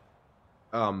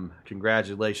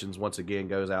 Congratulations once again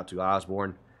goes out to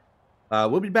Osborne.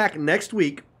 We'll be back next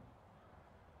week.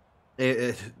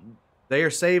 They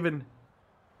are saving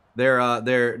their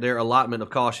allotment of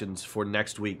cautions for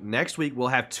next week. Next week we'll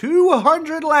have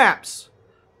 200 laps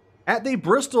at the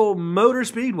Bristol Motor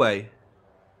Speedway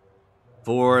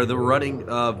for the running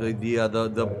of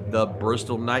the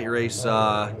Bristol Night Race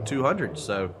 200.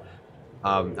 So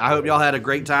I hope y'all had a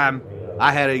great time.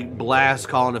 I had a blast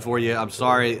calling it for you. I'm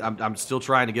sorry. I'm still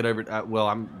trying to get over it. Well,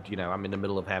 I'm in the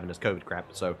middle of having this COVID crap.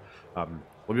 So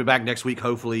we'll be back next week,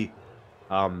 hopefully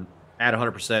at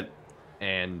 100%.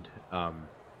 And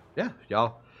yeah,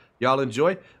 y'all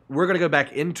enjoy. We're gonna go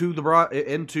back into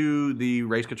the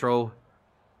race control,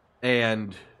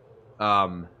 and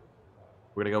we're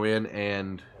gonna go in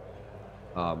and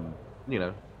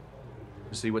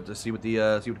see what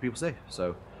the people say.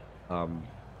 So I'm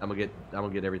gonna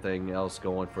get everything else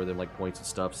going for them, like points and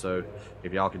stuff. So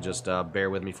if y'all can just bear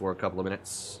with me for a couple of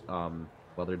minutes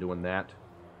while they're doing that,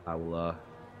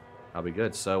 I'll be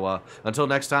good. So until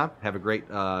next time, have a great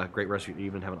rest of your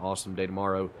evening. Have an awesome day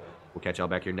tomorrow. We'll catch y'all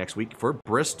back here next week for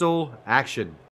Bristol action.